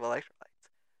amounts of electrolytes,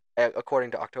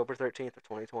 according to October 13th of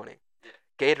 2020,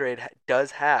 Gatorade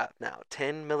does have now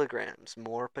 10 milligrams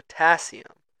more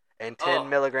potassium and 10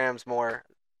 milligrams more.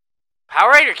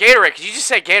 Powerade or Gatorade? Because you just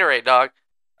said Gatorade, dog.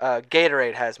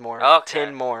 Gatorade has more. Okay.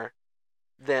 10 more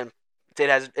than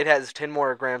it has 10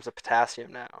 more grams of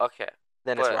potassium now Okay.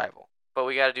 than its rival. But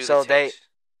we got to do So the taste.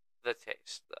 The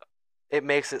taste, though. It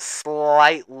makes it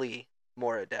slightly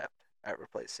more adept at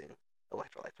replacing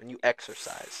electrolytes when you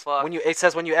exercise. Fuck. It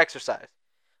says when you exercise.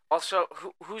 Also,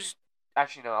 who's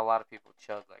actually no? A lot of people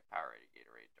chug like Powerade or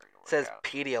Gatorade during the It says workout.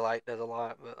 Pedialyte does a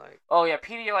lot, but like. Oh yeah,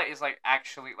 Pedialyte is like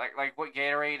actually like what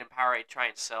Gatorade and Powerade try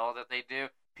and sell that they do.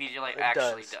 Pedialyte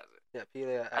actually does it. Yeah,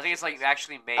 Pedialyte. I think it's like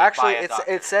actually made actually, by a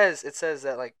doctor. it says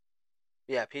that like,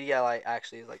 yeah, Pedialyte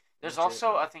actually is like. There's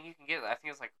also a thing you can get. I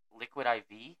think it's like Liquid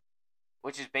IV,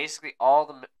 which is basically all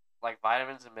the like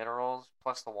vitamins and minerals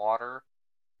plus the water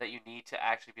that you need to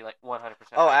actually be like 100%.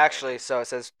 Oh, actually, so it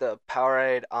says the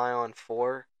Powerade Ion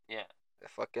 4. Yeah. The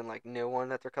fucking like new one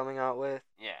that they're coming out with.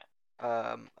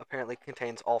 Yeah. Apparently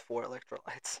contains all 4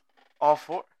 electrolytes. All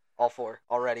 4? All 4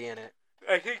 already in it.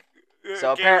 I think.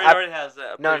 So Gatorade already has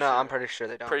that. I'm pretty sure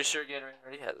they don't. Pretty sure Gatorade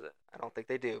already has it. I don't think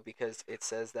they do because it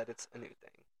says that it's a new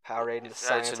thing. Powerade and the It's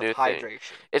science a of new thing.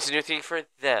 hydration. It's a new thing for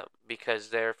them because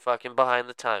they're fucking behind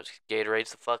the times.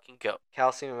 Gatorade's the fucking goat.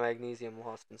 Calcium and magnesium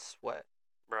lost in sweat.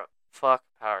 Bro, fuck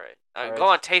Powerade. Powerade Go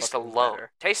on taste fucking alone.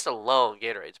 better. Taste alone,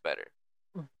 Gatorade's better.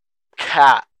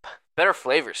 Cap. Better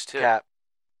flavors too. Cap.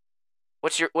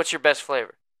 What's your best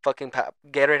flavor? Fucking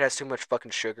Gatorade has too much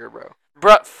fucking sugar, bro.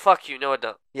 Bro, fuck you. No, it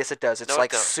don't. Yes, it does. It's No, it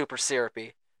like don't. super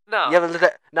syrupy. No. You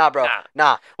ever nah, bro.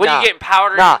 Nah. When nah. you getting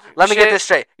powdered? Nah, let me get shit? this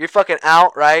straight. You're fucking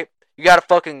out, right? You got a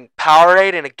fucking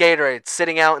Powerade and a Gatorade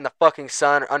sitting out in the fucking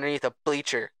sun underneath a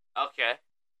bleacher. Okay.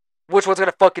 Which one's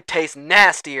gonna fucking taste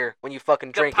nastier when you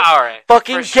fucking drink the it? Powerade.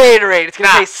 Fucking for sure. Gatorade. It's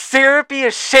gonna Nah. taste syrupy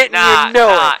as shit, and Nah, you know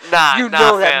it. nah, You nah,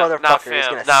 know that fam, nah, motherfucker is fam,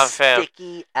 gonna nah, fam.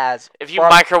 sticky as If you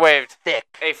fuck microwaved thick.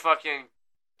 a fucking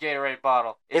Gatorade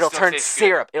bottle, It'll still turn tastes good.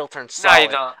 syrup. It'll turn No, solid. you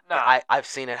don't. No. I've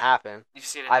seen it happen. You've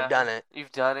seen it. I've happen? done it.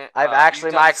 You've done it. I've actually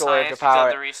you've done the microwaved science, a You've Powerade. done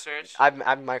the research. I've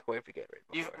microwaved a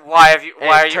Gatorade before. Why have you? And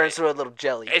Why are it you? turns to a little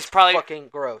jelly. It's probably- fucking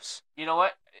gross. You know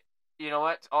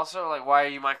what? Also, like, why are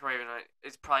you microwaving it?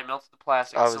 It's probably melted the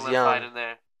plastic, I was solidified young. in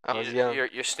there. I was young. You're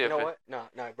You stupid. know what? No,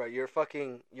 bro. You're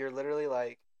literally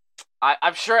like.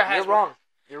 I'm sure it has. You're wrong.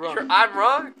 You're wrong. I'm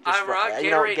wrong. Just I'm wrong.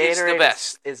 You know, Gatorade is the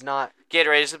best. Is not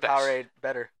Gatorade is the best. Powerade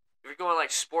better. If you're going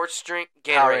like sports drink,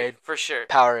 Gatorade Powerade. for sure.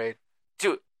 Powerade.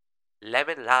 Dude,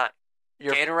 lemon lime.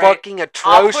 You're Gatorade. fucking I'll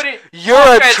atrocious. put it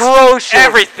You're against atrocious.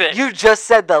 everything. You just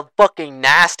said the fucking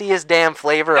nastiest damn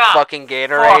flavor of Nah, fucking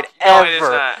Gatorade fuck. No, it is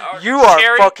ever. not. Or You are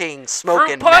cherry fucking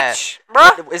smoking Fruit meth. punch,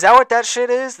 bruh. Is that what that shit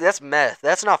is? That's meth.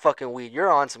 That's not fucking weed.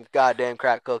 You're on some goddamn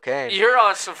crack cocaine. You're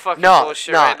on some fucking No,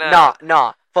 bullshit right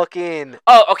now. Fucking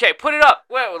Oh, okay. Put it up.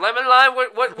 Wait, lemon lime.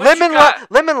 What you got?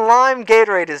 lemon lime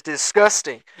Gatorade is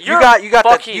disgusting. You're you got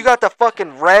fucking- the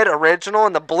fucking red original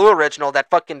and the blue original that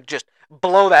fucking just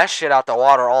blow that shit out the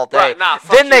water all day. Right, nah,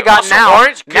 fuck then they you. got Also,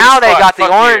 orange? Good now as they fuck. got the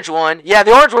Fuck you. orange one. Yeah,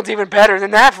 the orange one's even better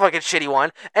than that fucking shitty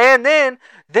one. And then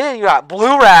you got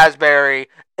blue raspberry.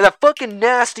 The fucking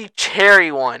nasty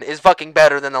cherry one is fucking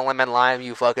better than the lemon lime,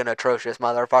 you fucking atrocious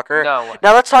motherfucker. No way.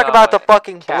 Now let's talk No about the way.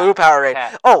 fucking Cap. blue Powerade.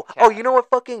 Cap. Oh, Cap. you know what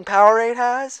fucking Powerade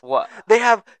has? What? They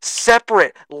have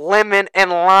separate lemon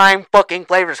and lime fucking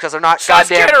flavors because they're not So does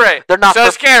goddamn. Gatorade. They're not So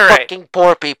does for Gatorade. fucking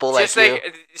poor people like Just you.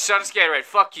 like so does Gatorade.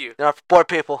 Fuck you. They're not for poor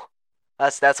people.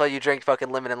 That's why you drink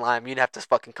fucking lemon and lime. You'd have to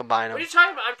fucking combine What are them. you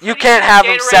talking about? I'm You pretty can't sure have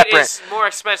 'em Gatorade separate. Is more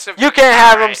expensive. You than can't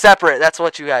have them Gatorade. separate. That's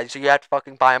what you got. So you have to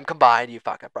fucking buy them combined. You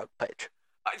fucking broke page.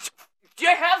 You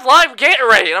have lime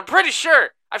Gatorade. I'm pretty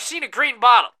sure. I've seen a green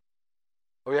bottle.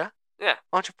 Oh yeah? Yeah.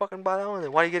 Why don't you fucking buy that one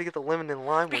then? Why do you gotta get the lemon and lime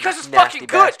one? Because you it's nasty fucking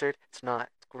good. bastard? It's not.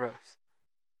 It's gross.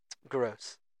 It's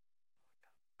gross.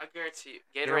 I guarantee you,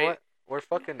 You know Gatorade. what? We're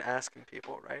fucking asking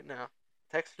people right now.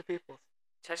 Text your people.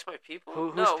 Text my people.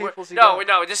 Whose no, peoples you no, got?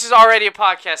 no. This is already a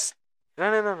podcast No,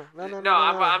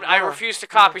 I refuse to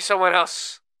copy someone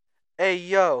else. Hey,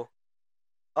 yo.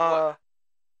 What?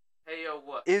 Hey, yo,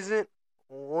 what? Isn't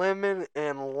lemon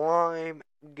and lime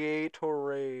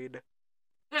Gatorade?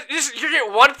 You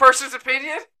get one person's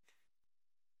opinion?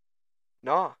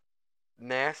 No.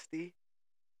 Nasty.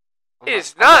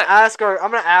 It's not.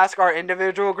 I'm gonna ask our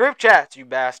individual group chats, you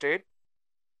bastard.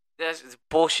 That's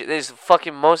bullshit. That is the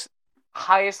fucking most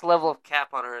highest level of cap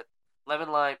on earth.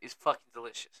 Lemon lime is fucking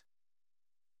delicious.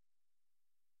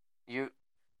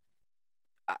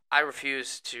 I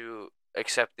refuse to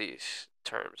accept these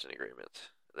terms and agreements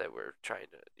that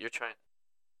you're trying.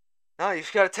 No,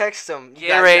 you've got to text them. You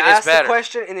Gatorade ask is better. The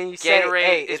question and then you say, Gatorade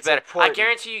hey, is it's better. important. I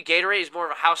guarantee you Gatorade is more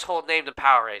of a household name than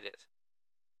Powerade is.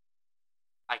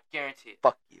 I guarantee it.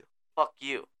 Fuck you. Fuck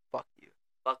you. Fuck you.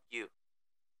 Fuck you.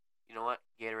 You know what?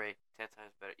 Gatorade 10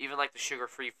 times better. Even like the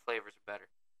sugar-free flavors are better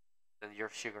than your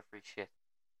sugar-free shit.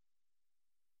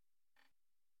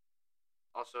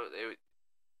 Also,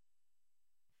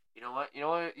 you know what?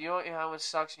 How it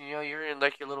sucks. You're in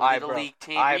like your little little league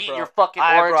team. You're eating your fucking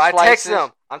orange I text slices.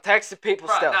 them. I'm texting people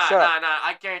still. Shut up. Nah.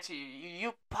 I guarantee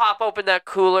you pop open that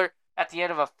cooler at the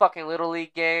end of a fucking little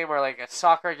league game or like a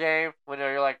soccer game when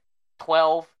you're like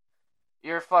 12.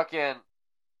 You're fucking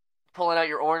pulling out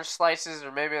your orange slices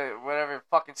or maybe whatever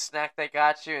fucking snack they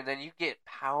got you, and then you get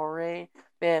Powerade.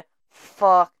 Man,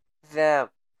 fuck them.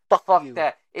 Fuck you.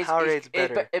 that. Powerade's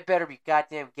better. It better be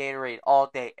goddamn Gatorade all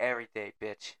day, every day,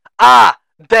 bitch.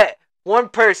 Bet. One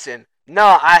person.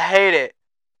 No, I hate it.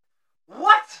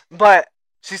 What? But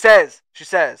she says,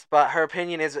 but her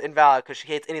opinion is invalid because she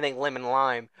hates anything lemon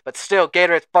lime. But still,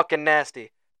 Gatorade's fucking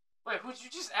nasty. Wait, who'd you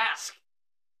just ask?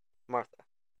 Martha.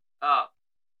 Oh.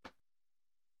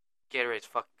 Gatorade's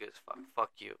fucking good as fuck.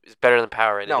 Fuck you. It's better than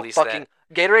Powerade. No, at least fucking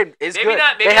Gatorade is Maybe good.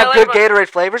 not, maybe they have not good like Gatorade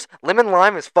flavors. Lemon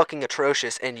lime is fucking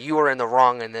atrocious, and you are in the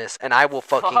wrong in this. And I will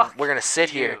Fuck we're gonna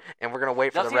sit you. here and we're gonna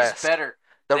wait for Nothing's the rest. better.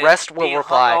 The than rest will being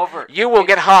reply. hungover You will in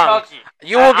get hung. Kentucky.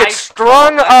 You will get Ice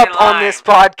strung cold up lemon on lime. this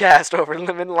podcast over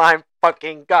lemon lime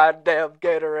fucking goddamn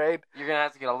Gatorade. You're gonna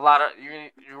have to get a lot of.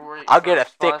 I'll get a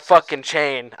thick fucking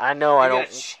chain. I know I You don't.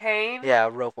 get a chain? Yeah, a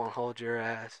rope won't hold your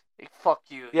ass. Hey, fuck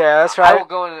you. Yeah, that's I right. will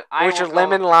go in. With your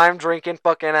lemon lime drinking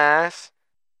fucking ass.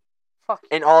 Fuck.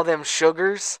 And all them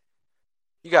sugars.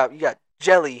 You got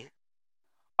jelly.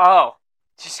 Oh,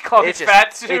 just call me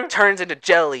fat too. It turns into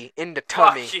jelly into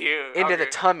tummy. Fuck you. Into the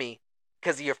tummy.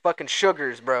 Because of your fucking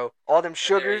sugars, bro. All them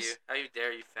sugars. How you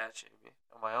dare you fat shame me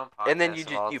on my own podcast? And then you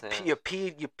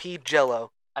pee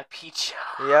Jello. I pee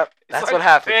Jello. Yep, that's what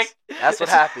happens. That's what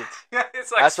happens.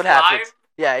 It's like that's what happens.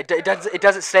 Yeah, it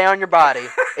doesn't stay on your body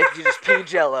if you just pee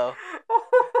Jello.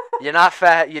 You're not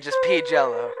fat. You just pee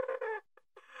Jello.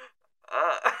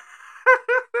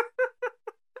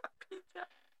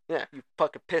 Yeah, you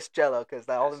fucking piss Jello because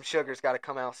all them sugars got to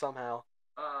come out somehow,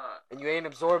 and you ain't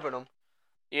absorbing them.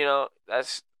 You know,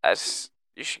 that's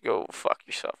you should go fuck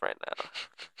yourself right now.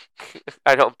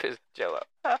 I don't piss Jello.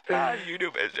 You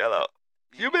do piss Jello.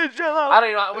 You piss Jello. I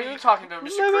don't even know. What are you talking to, Mr.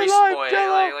 Living Grease life, Boy?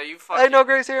 Jell-O. Like you fucking. Ain't no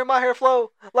grease here. My hair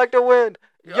flow like the wind.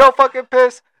 Yo, fucking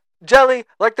piss jelly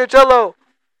like the Jello.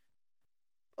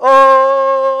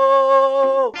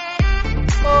 Oh.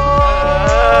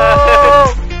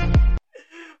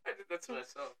 I did that to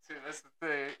myself too. That's the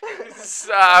thing.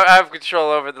 I have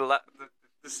control over the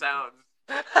sounds.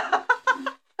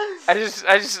 I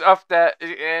just upped that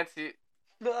ante.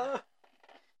 Do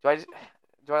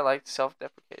I like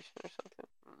self-deprecation or something?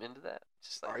 I'm into that.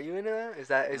 Just like, Are you into that? Is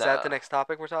that the next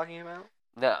topic we're talking about?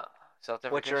 No,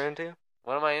 self-deprecation. What you're into?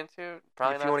 What am I into?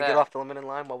 Probably if not you want that. to get off the lemon and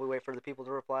lime while we wait for the people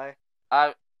to reply.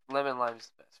 Lemon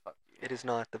lime's the best. Fuck you. It is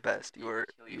not the best. You are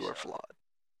yourself. flawed.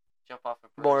 Jump off a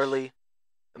bridge. Morally,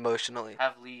 emotionally.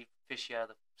 Have Lee fish you out of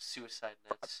the suicide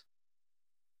nets.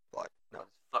 Flawed. No. On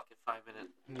his fucking 5-minute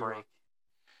break.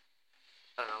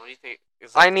 I don't know. What do you think?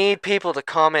 I need people to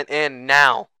comment in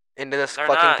now into this They're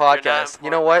fucking not. They're not podcast. You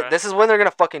know what? important, This is when they're gonna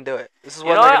fucking do it. This is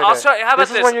when You know they're what? gonna Also, do it. how about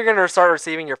This is when you're gonna start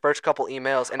receiving your first couple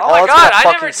emails, and Oh all my it's god, gonna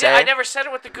fucking say. I never said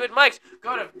it with the good mics.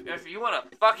 If you want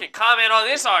to fucking comment on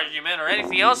this argument or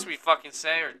anything else we fucking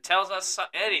say or tells us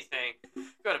anything,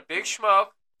 go to Big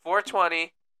Smoke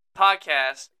 420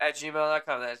 podcast at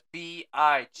gmail.com. That's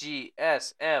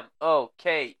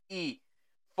BIGSMOKE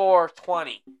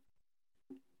 420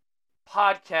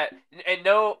 podcast, and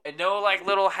no like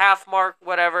little half mark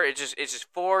whatever. It's just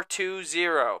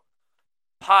 420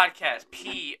 podcast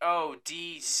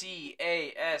PODCAST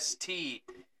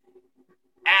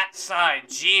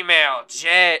 @Gmail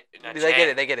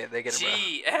They get it, bro.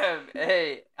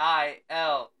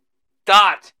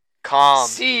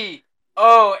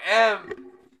 GMAIL.com.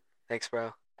 Thanks,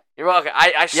 bro. You're welcome.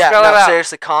 I Yeah, spell no, it out.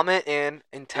 seriously, comment in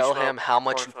and tell Beachsmoke him how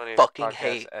much you 420 fucking podcast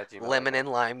hate at gmail.com. lemon and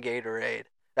lime Gatorade.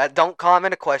 That don't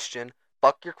comment a question.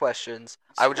 Fuck your questions.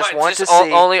 I would just What, want to just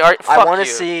see. only art. I Fuck want to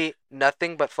you. see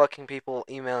nothing but fucking people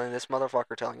emailing this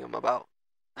motherfucker telling him about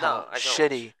No, how I don't.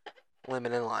 shitty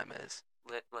lemon and lime is.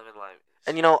 Lemon lime.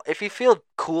 And you know, if you feel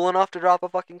cool enough to drop a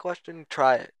fucking question,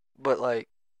 try it. But like,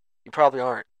 you probably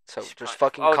aren't. So just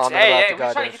fucking comment hey, about hey, the we're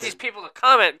trying goddamn to get these shit. people to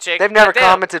comment, Jake. They've never Goddamn.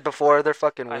 commented before. They're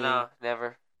fucking I weak. know,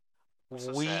 never. I'm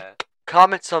so Weak. sad.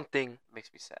 Comment something.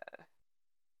 Makes me sad.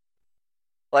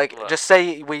 Like, What? just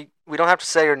say we don't have to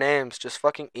say your names. Just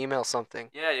fucking email something.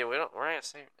 Yeah, we're not gonna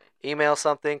say your name. Email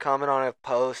something. Comment on a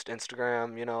post.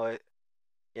 Instagram. You know it.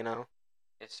 You know.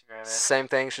 Instagram it. Same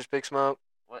thing. It's just Big Smoke.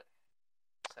 What?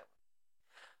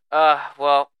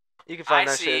 Well, You can find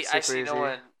I that see. shit I super see easy. no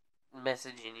one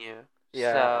messaging you.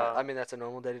 Yeah. So, I mean that's a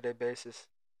normal day-to-day basis.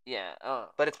 yeah. Oh.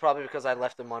 But it's probably because I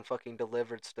left them on fucking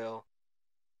delivered still.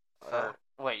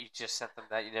 Wait, you just sent them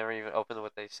that? You never even opened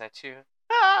what they sent you?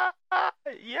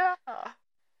 Yeah.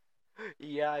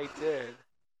 Yeah, I did.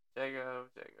 Jacob.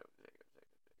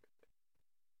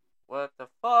 What the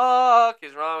fuck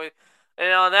is wrong with?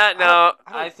 And on that note,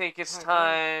 I think it's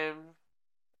time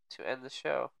to end the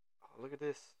show. Oh, look at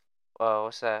this. Whoa,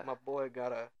 what's that? My boy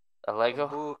got A a Lego?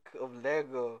 book of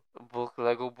Lego.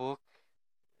 Lego book.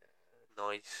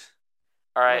 Nice.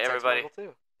 All right, That's everybody. Michael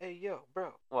too. Hey, yo,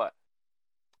 bro. What?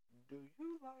 Do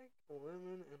you like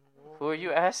lemon and water? Who are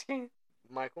you asking?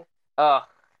 Michael. Oh.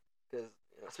 Because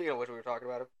speaking of which, we were talking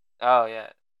about him. Oh, yeah.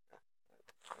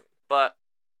 But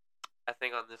I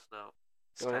think on this note,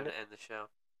 it's You wanna time to end end the show.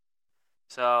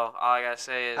 So all I gotta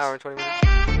say is Hour and 20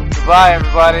 minutes. goodbye,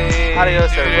 everybody.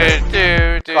 Adios, everybody.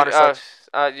 Dude. Connor sucks.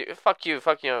 Fuck you.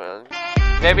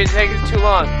 Maybe it's taking too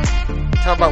long. Tell him about